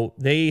 So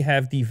they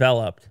have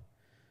developed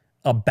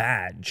a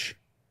badge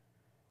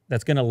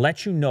that's going to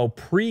let you know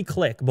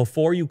pre-click,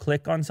 before you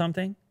click on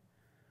something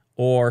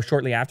or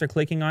shortly after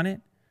clicking on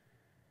it,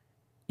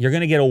 you're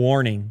going to get a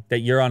warning that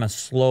you're on a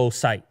slow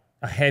site,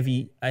 a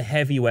heavy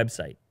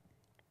website.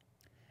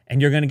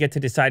 And you're going to get to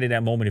decide at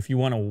that moment if you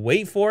want to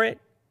wait for it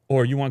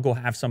or you want to go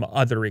have some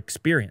other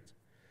experience.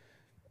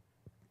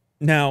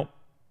 Now,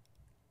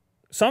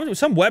 some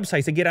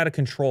websites, they get out of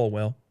control,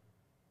 Will.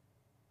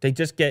 They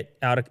just get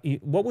out of...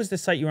 What was the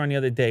site you were on the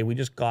other day? We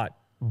just got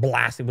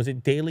blasted. Was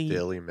it Daily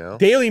Mail?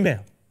 Daily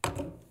Mail.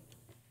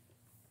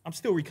 I'm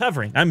still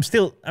recovering. I'm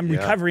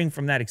recovering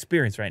from that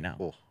experience right now.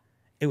 Cool.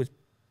 It was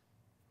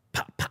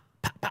pop, pop,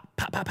 pop, pop,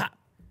 pop, pop, pop.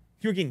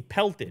 You were getting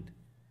pelted.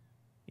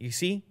 You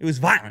see? It was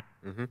violent.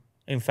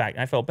 In fact,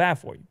 I felt bad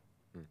for you.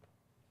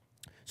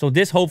 So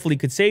this hopefully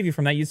could save you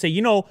from that. You'd say,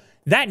 you know,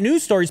 that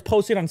news story is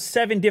posted on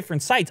 7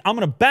 different sites. I'm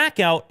going to back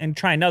out and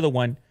try another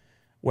one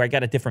where I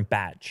got a different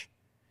badge.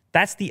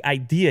 That's the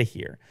idea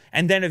here.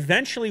 And then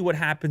eventually what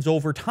happens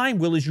over time,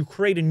 Will, is you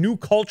create a new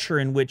culture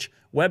in which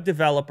web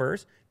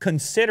developers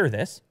consider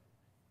this.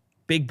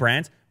 Big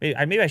brands.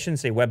 Maybe I shouldn't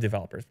say web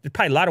developers. There's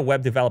probably a lot of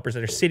web developers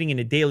that are sitting in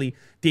a daily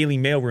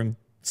mailroom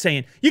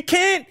saying, you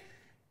can't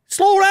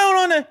slow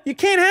down you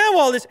can't have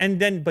all this. And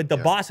then, but the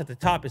boss at the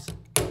top is...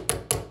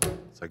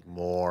 It's like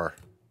more.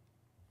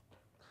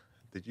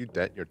 Did you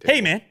dent your table? Hey,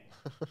 man.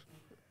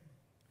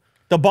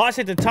 The boss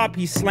at the top,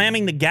 he's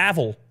slamming the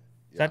gavel.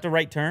 Is that the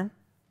right term?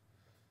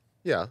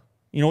 Yeah.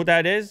 You know what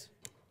that is?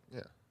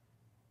 Yeah.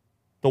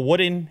 The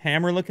wooden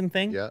hammer-looking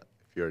thing? Yeah,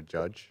 if you're a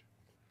judge.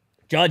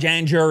 Judge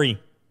and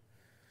jury.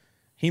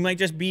 He might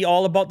just be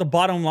all about the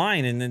bottom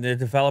line, and then the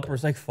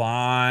developer's like,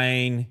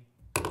 fine.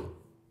 I'm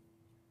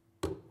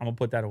going to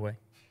put that away.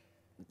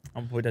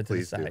 I'm going to put that to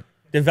the side.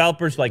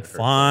 Developer's like,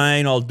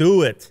 fine, I'll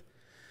do it.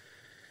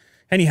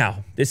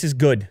 Anyhow, this is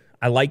good.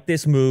 I like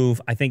this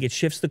move. I think it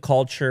shifts the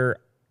culture,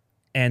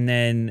 and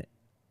then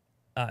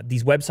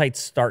these websites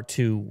start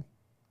to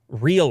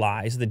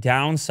realize the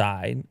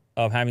downside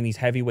of having these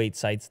heavyweight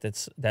sites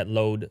that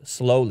load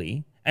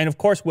slowly. And of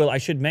course, Will, I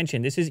should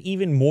mention, this is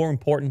even more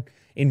important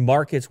in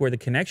markets where the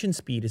connection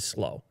speed is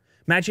slow.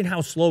 Imagine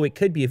how slow it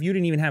could be if you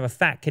didn't even have a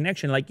fat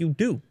connection like you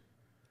do.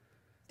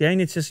 Then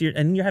it's just,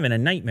 you're having a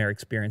nightmare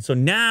experience. So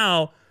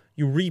now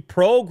you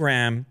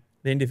reprogram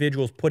the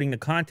individuals putting the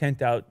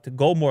content out to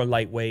go more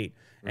lightweight,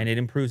 and it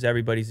improves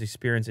everybody's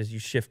experience as you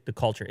shift the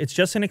culture. It's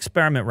just an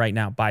experiment right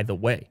now, by the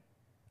way,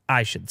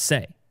 I should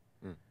say.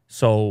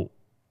 So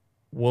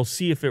we'll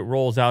see if it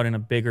rolls out in a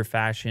bigger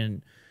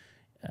fashion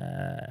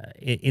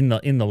in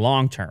the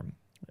long term.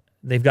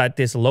 They've got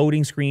this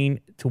loading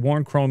screen to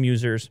warn Chrome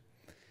users.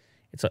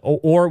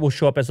 Or it will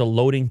show up as a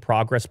loading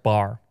progress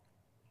bar.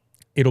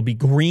 It'll be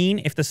green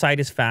if the site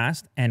is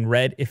fast and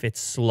red if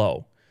it's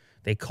slow.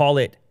 They call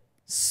it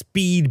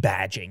speed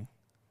badging.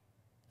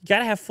 You got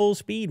to have full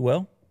speed,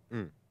 Will.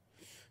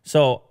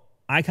 So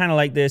I kind of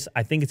like this.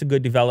 I think it's a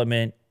good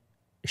development.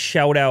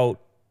 Shout out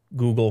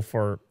Google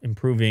for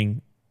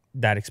improving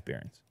that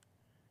experience.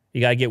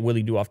 You got to get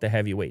Willie Do off the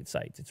heavyweight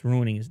sites. It's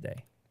ruining his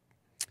day.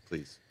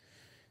 Please.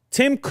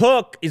 Tim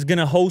Cook is going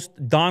to host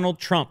Donald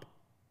Trump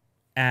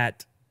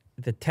at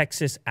the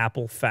Texas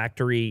Apple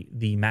factory,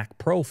 the Mac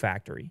Pro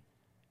factory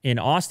in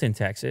Austin,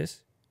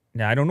 Texas.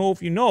 Now, I don't know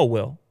if you know,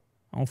 Will.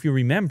 I don't know if you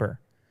remember.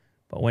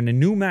 But when the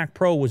new Mac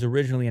Pro was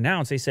originally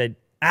announced, they said,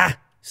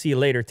 see you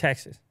later,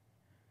 Texas.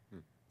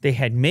 They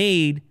had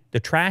made the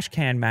trash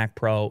can Mac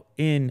Pro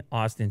in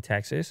Austin,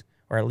 Texas,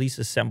 or at least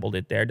assembled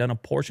it there, done a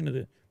portion of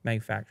the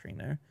manufacturing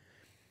there,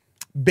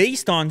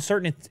 based on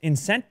certain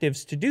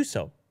incentives to do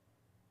so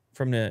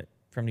from the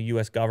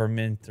U.S.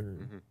 government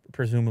or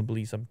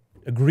presumably some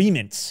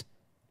agreements,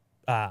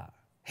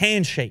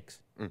 handshakes,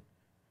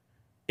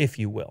 if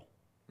you will.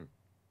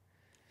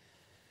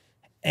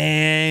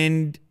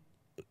 And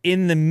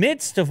in the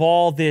midst of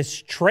all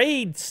this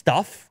trade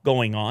stuff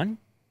going on,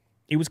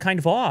 it was kind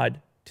of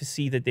odd to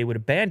see that they would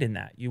abandon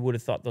that. You would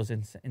have thought those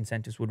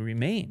incentives would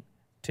remain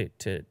to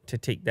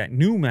take that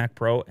new Mac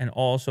Pro and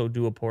also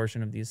do a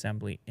portion of the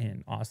assembly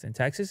in Austin,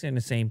 Texas, in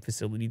the same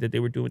facility that they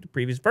were doing with the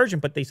previous version.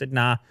 But they said,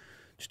 nah,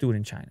 just do it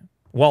in China.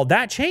 Well,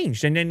 that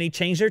changed, and then they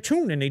changed their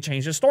tune, and they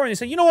changed their story, and they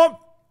said, you know what?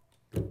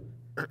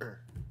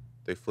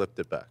 They flipped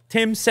it back.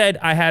 Tim said,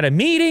 I had a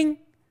meeting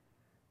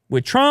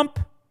with Trump,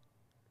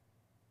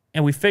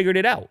 and we figured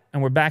it out,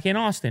 and we're back in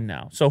Austin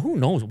now. So who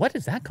knows? What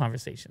is that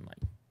conversation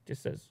like?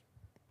 Just says,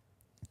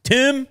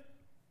 Tim,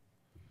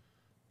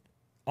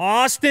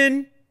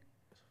 Austin,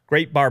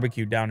 great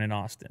barbecue down in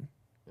Austin.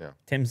 Yeah.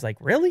 Tim's like,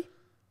 really?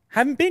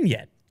 Haven't been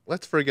yet.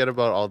 Let's forget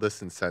about all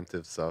this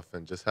incentive stuff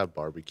and just have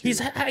barbecue.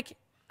 I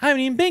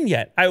haven't even been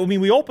yet. I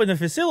mean, we opened the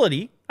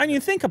facility. I didn't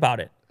even think about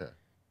it. Yeah.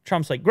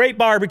 Trump's like, great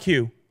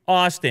barbecue,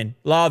 Austin,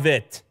 love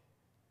it.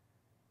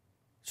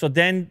 So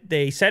then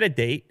they set a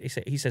date.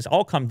 He says,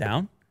 I'll come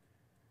down.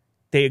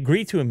 They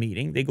agree to a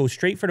meeting. They go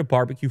straight for the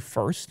barbecue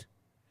first.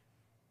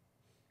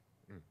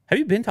 Have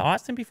you been to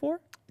Austin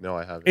before? No,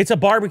 I haven't. It's a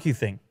barbecue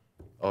thing.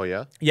 Oh,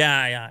 yeah?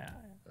 Yeah.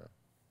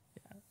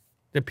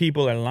 The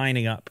people are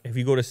lining up. If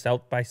you go to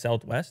South by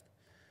Southwest,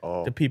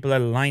 the people are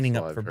lining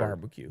up for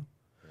barbecue.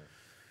 Yeah.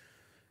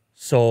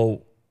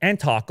 So, and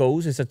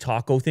tacos. It's a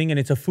taco thing, and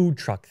it's a food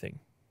truck thing.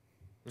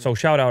 So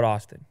shout out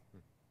Austin.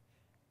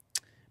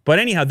 But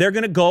anyhow, they're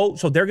going to go.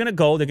 So they're going to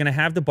go. They're going to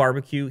have the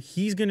barbecue.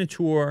 He's going to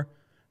tour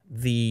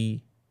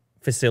the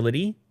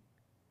facility.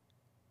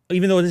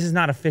 Even though this is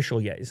not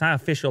official yet. It's not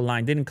official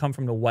line. Didn't come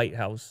from the White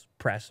House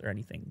press or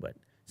anything, but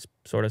it's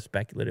sort of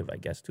speculative, I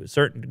guess, to a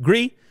certain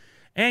degree.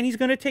 And he's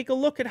going to take a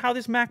look at how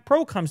this Mac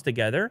Pro comes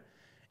together.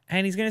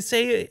 And he's going to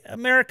say,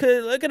 America,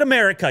 look at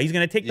America. He's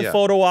going to take the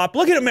photo op.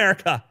 Look at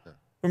America.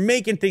 We're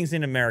making things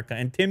in America.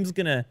 And Tim's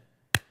going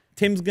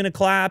to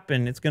clap,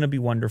 and it's going to be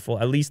wonderful.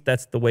 At least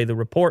that's the way the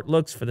report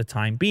looks for the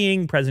time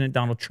being. President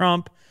Donald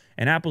Trump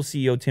and Apple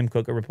CEO Tim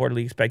Cook are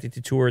reportedly expected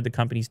to tour the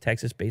company's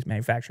Texas-based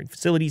manufacturing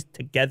facilities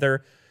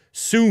together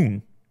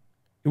soon.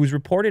 It was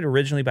reported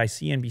originally by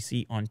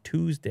CNBC on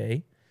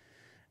Tuesday.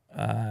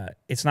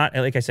 It's not,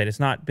 like I said, it's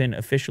not been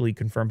officially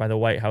confirmed by the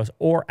White House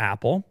or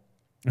Apple.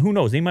 Who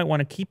knows? They might want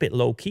to keep it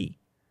low-key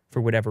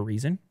for whatever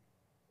reason.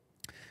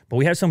 But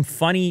we have some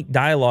funny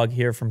dialogue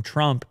here from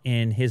Trump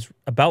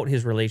about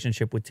his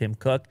relationship with Tim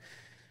Cook.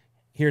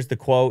 Here's the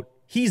quote.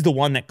 He's the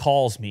one that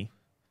calls me.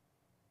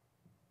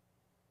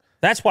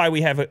 That's why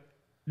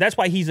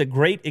he's a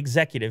great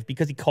executive,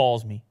 because he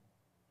calls me.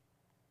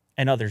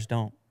 And others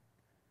don't.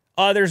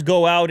 Others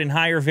go out and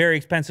hire very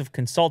expensive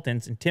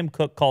consultants, and Tim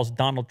Cook calls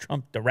Donald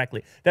Trump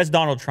directly. That's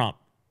Donald Trump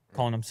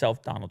calling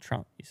himself Donald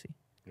Trump, you see.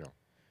 Yeah.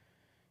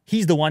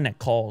 He's the one that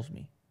calls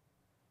me.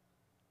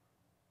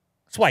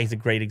 That's why he's a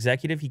great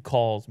executive. He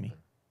calls me.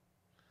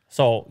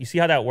 So you see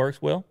how that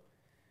works, Will?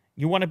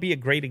 You want to be a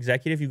great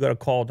executive, you got to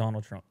call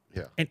Donald Trump.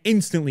 Yeah. And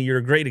instantly you're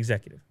a great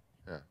executive.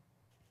 Yeah.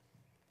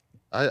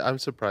 I'm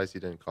surprised he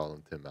didn't call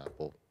him Tim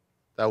Apple.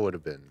 That would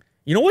have been...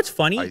 You know what's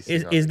funny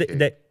is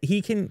that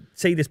he can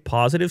say this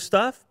positive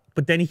stuff,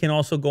 but then he can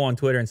also go on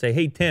Twitter and say,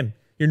 hey, Tim,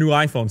 your new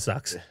iPhone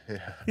sucks.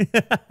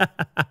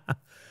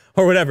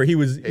 Or whatever.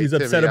 He's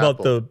upset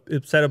about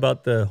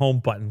the home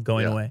button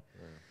going away.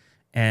 Yeah.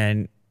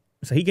 And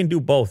so he can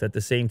do both at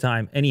the same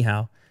time.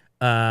 Anyhow,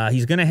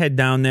 he's going to head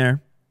down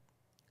there.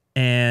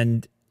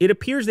 And it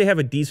appears they have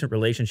a decent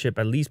relationship,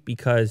 at least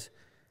because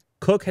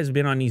Cook has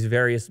been on these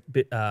various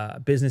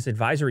business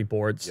advisory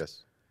boards.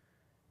 Yes.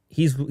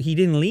 He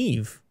didn't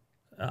leave.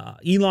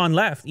 Elon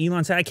left.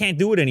 Elon said, I can't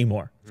do it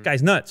anymore. This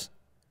guy's nuts.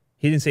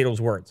 He didn't say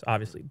those words,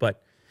 obviously,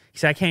 but he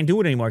said, I can't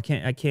do it anymore.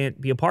 I can't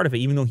be a part of it,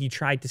 even though he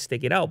tried to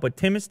stick it out. But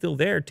Tim is still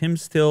there.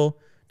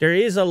 There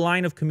is a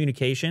line of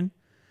communication,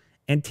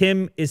 and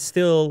Tim is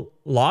still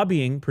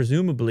lobbying,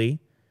 presumably,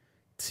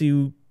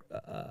 to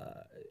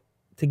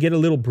get a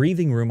little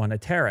breathing room on the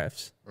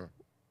tariffs,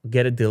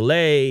 get a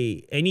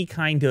delay, any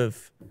kind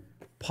of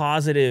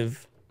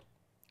positive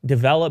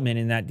development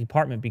in that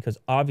department, because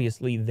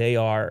obviously they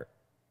are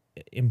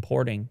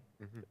importing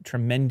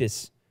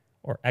tremendous,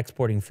 or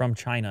exporting from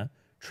China,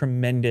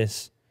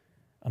 tremendous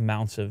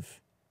amounts of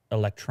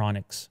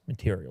electronics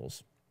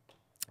materials.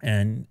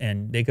 And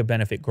they could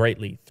benefit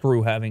greatly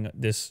through having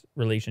this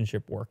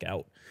relationship work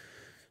out.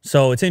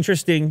 So it's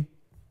interesting.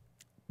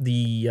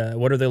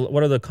 What are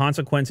the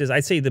consequences?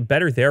 I'd say the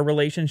better their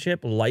relationship,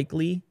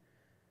 likely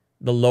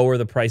the lower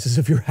the prices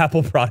of your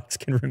Apple products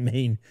can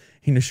remain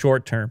in the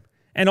short term.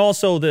 And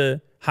also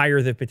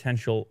higher the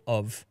potential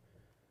of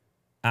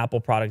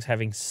Apple products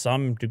having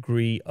some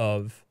degree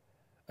of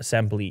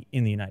assembly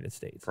in the United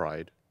States.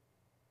 Pride.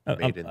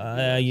 Made in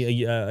the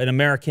US. An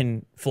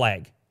American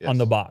flag on Yes.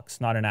 the box,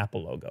 not an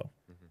Apple logo.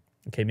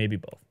 Okay, maybe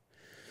both.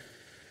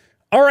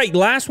 All right,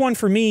 last one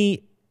for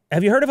me.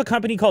 Have you heard of a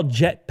company called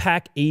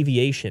Jetpack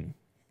Aviation?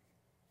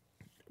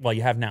 Well,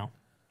 you have now.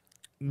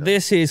 No.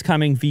 This is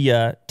coming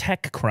via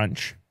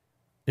TechCrunch.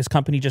 This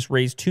company just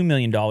raised $2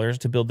 million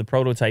to build the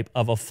prototype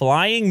of a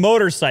flying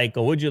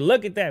motorcycle. Would you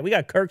look at that? We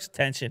got Kirk's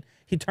attention.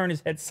 He turned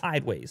his head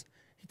sideways.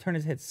 He turned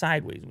his head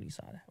sideways when he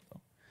saw that.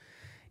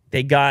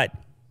 They got,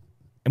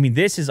 I mean,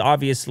 this is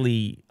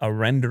obviously a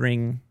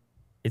rendering.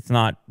 It's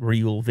not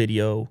real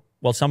video.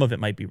 Well, some of it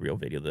might be real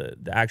video. The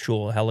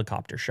actual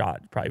helicopter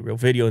shot is probably real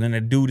video. And then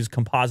a dude is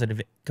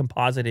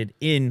composited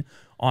in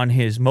on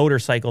his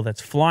motorcycle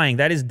that's flying.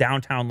 That is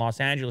downtown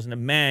Los Angeles. And the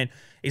man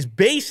is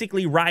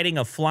basically riding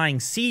a flying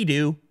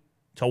Sea-Doo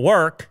to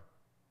work.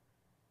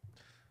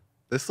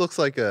 This looks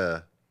like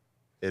a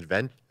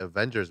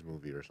Avengers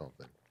movie or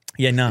something.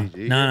 Yeah,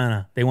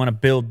 no. They want to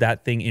build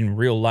that thing in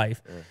real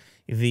life. Yeah.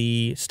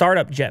 The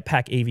startup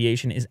Jetpack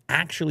Aviation is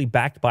actually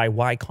backed by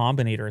Y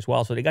Combinator as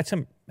well. So they got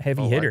some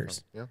heavy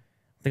hitters. Yeah.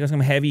 They got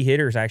some heavy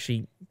hitters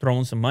actually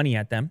throwing some money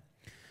at them.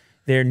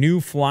 Their new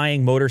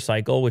flying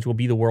motorcycle, which will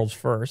be the world's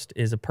first,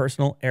 is a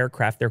personal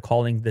aircraft they're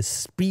calling the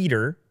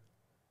Speeder,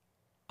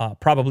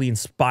 probably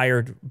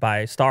inspired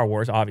by Star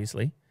Wars,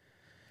 obviously.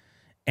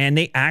 And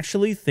they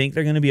actually think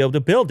they're going to be able to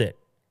build it.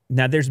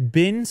 Now, there's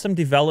been some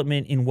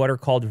development in what are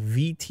called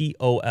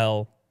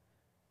VTOL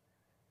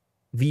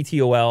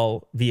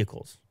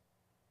vehicles.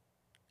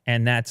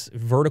 And that's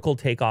vertical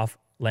takeoff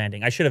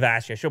landing. I should have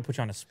asked you. I should have put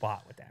you on the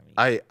spot with that.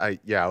 I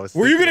was.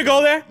 Were you going to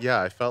go there?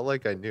 Yeah, I felt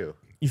like I knew.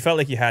 You felt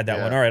like you had that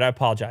one. All right, I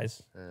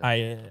apologize.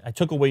 Yeah. I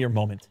took away your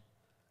moment.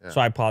 Yeah.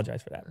 So I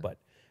apologize for that. Yeah. But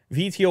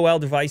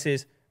VTOL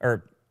devices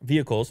or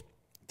vehicles,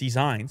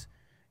 designs,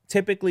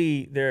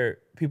 typically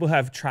people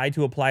have tried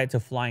to apply it to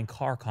flying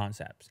car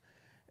concepts.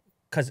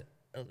 Because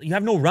you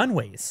have no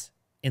runways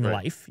in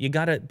life. You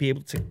got to be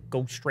able to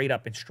go straight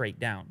up and straight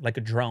down, like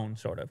a drone,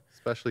 sort of.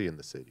 Especially in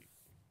the city.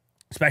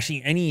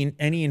 Especially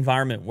any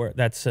environment where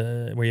that's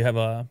where you have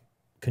a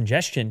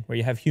congestion, where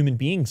you have human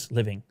beings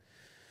living.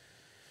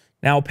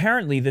 Now,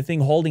 apparently, the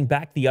thing holding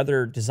back the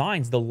other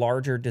designs, the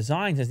larger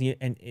designs, is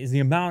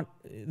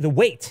the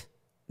weight,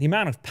 the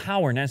amount of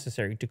power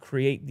necessary to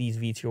create these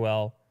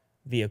VTOL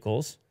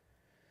vehicles.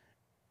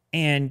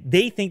 And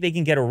they think they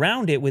can get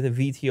around it with a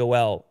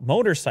VTOL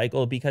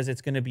motorcycle because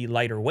it's going to be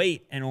lighter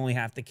weight and only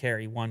have to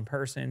carry one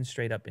person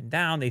straight up and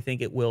down. They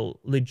think it will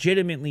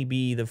legitimately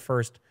be the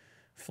first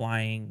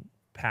flying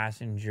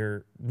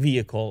passenger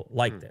vehicle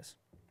like this.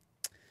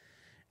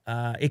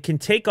 It can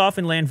take off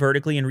and land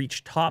vertically and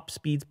reach top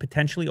speeds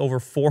potentially over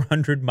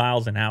 400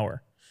 miles an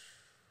hour.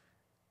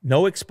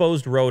 No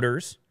exposed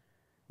rotors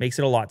makes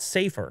it a lot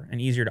safer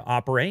and easier to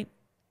operate.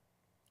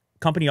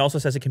 Company also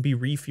says it can be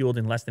refueled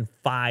in less than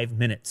 5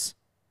 minutes.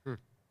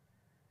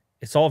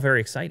 It's all very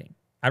exciting.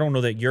 I don't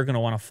know that you're going to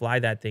want to fly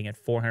that thing at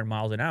 400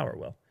 miles an hour,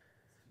 Will.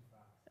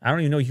 I don't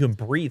even know you can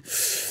breathe.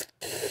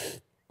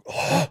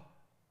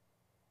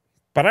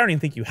 But I don't even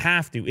think you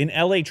have to. In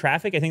LA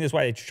traffic, I think that's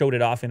why they showed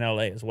it off in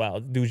LA as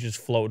well. The dude's just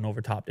floating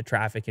over top the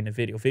traffic in the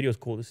video. Video's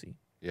cool to see.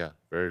 Yeah,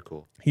 very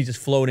cool. He's just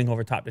floating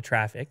over top the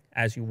traffic,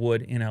 as you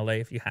would in LA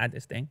if you had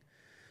this thing.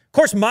 Of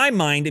course, my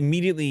mind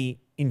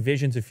immediately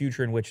envisions a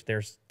future in which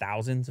there's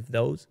thousands of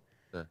those.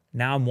 Yeah.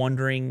 Now I'm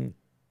wondering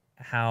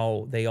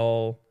how they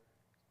all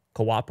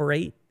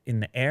cooperate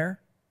in the air.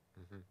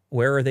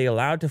 Where are they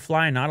allowed to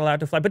fly and not allowed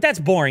to fly? But that's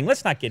boring.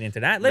 Let's not get into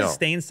that. Let's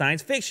stay in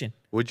science fiction.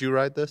 Would you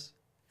ride this?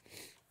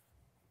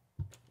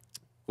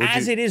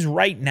 It is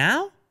right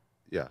now?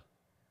 Yeah.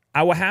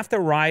 I will have to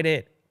ride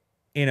it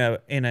in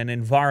an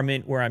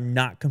environment where I'm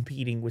not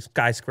competing with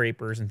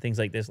skyscrapers and things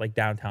like this, like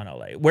downtown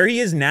LA. Where he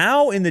is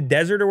now, in the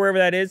desert or wherever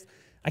that is,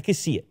 I can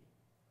see it.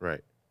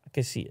 Right. I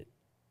can see it.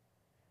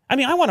 I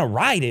mean, I want to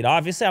ride it.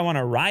 Obviously, I want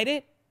to ride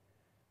it.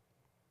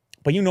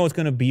 But you know it's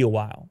going to be a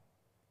while.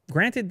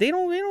 Granted, they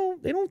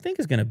don't think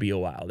it's going to be a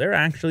while. They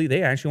actually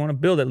want to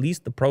build at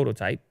least the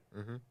prototype.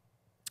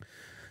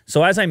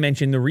 So as I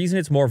mentioned, the reason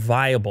it's more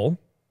viable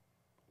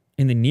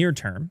in the near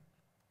term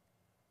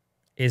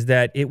is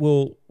that it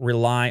will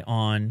rely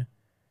on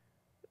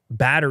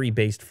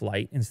battery-based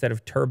flight instead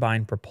of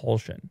turbine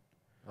propulsion.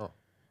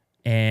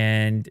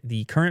 And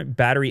the current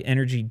battery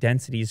energy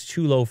density is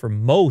too low for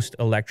most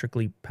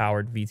electrically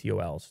powered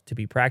VTOLs to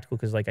be practical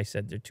because, like I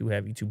said, they're too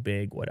heavy, too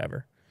big,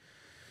 whatever.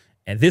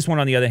 And this one,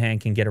 on the other hand,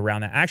 can get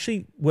around that.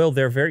 Actually, Will,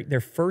 their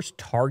first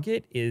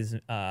target is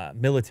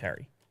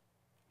military,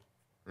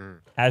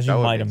 as you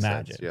might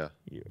imagine. Sense,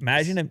 yeah.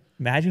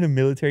 Imagine a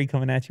military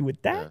coming at you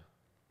with that.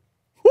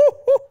 Yeah.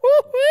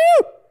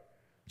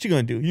 What you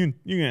gonna do?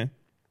 You're gonna.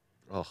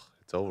 Oh,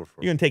 it's over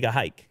for. You're gonna take a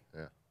hike.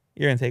 Yeah.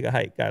 You're gonna take a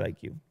hike, guy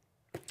like you.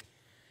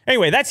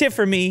 Anyway, that's it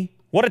for me.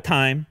 What a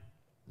time.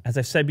 As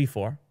I've said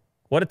before,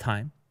 what a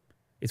time.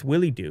 It's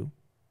Willie Doo.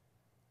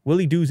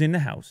 Willie Doo's in the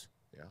house.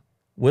 Yeah.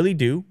 Willie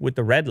Doo with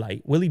the red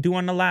light. Willie Doo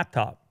on the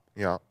laptop.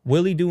 Yeah.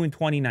 Willie do in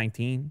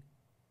 2019.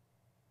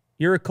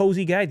 You're a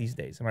cozy guy these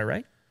days. Am I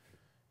right?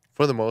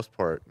 For the most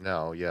part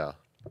now, yeah.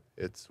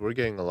 We're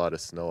getting a lot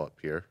of snow up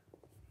here.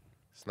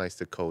 It's nice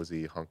to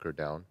cozy, hunker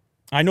down.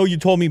 I know you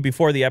told me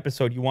before the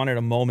episode you wanted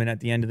a moment at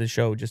the end of the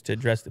show just to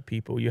address the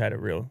people. You had a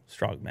real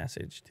strong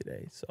message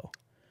today. So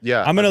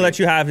Yeah. I'm going to let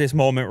you have this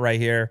moment right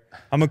here.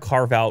 I'm going to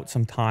carve out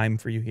some time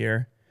for you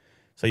here.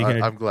 So you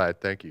can I'm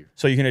glad. Thank you.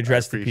 So you can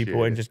address the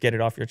people and it. just get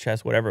it off your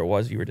chest, whatever it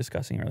was you were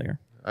discussing earlier.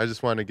 I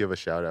just want to give a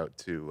shout out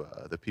to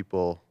the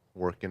people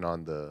working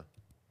on the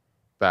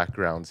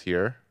backgrounds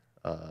here.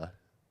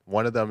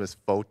 One of them is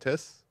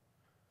Fotis,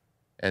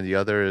 and the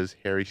other is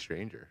Harry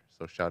Stranger.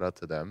 So shout out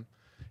to them.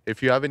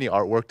 If you have any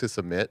artwork to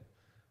submit,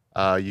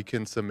 you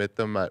can submit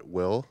them at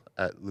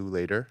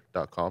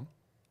will@lulater.com.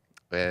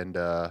 And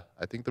I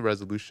think the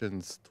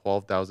resolution's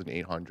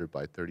 12,800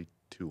 by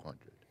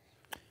 3,200.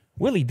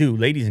 Willie do,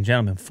 ladies and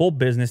gentlemen, full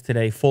business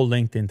today, full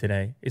LinkedIn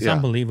today. It's Yeah.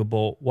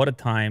 unbelievable. What a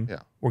time.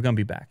 Yeah. We're going to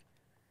be back.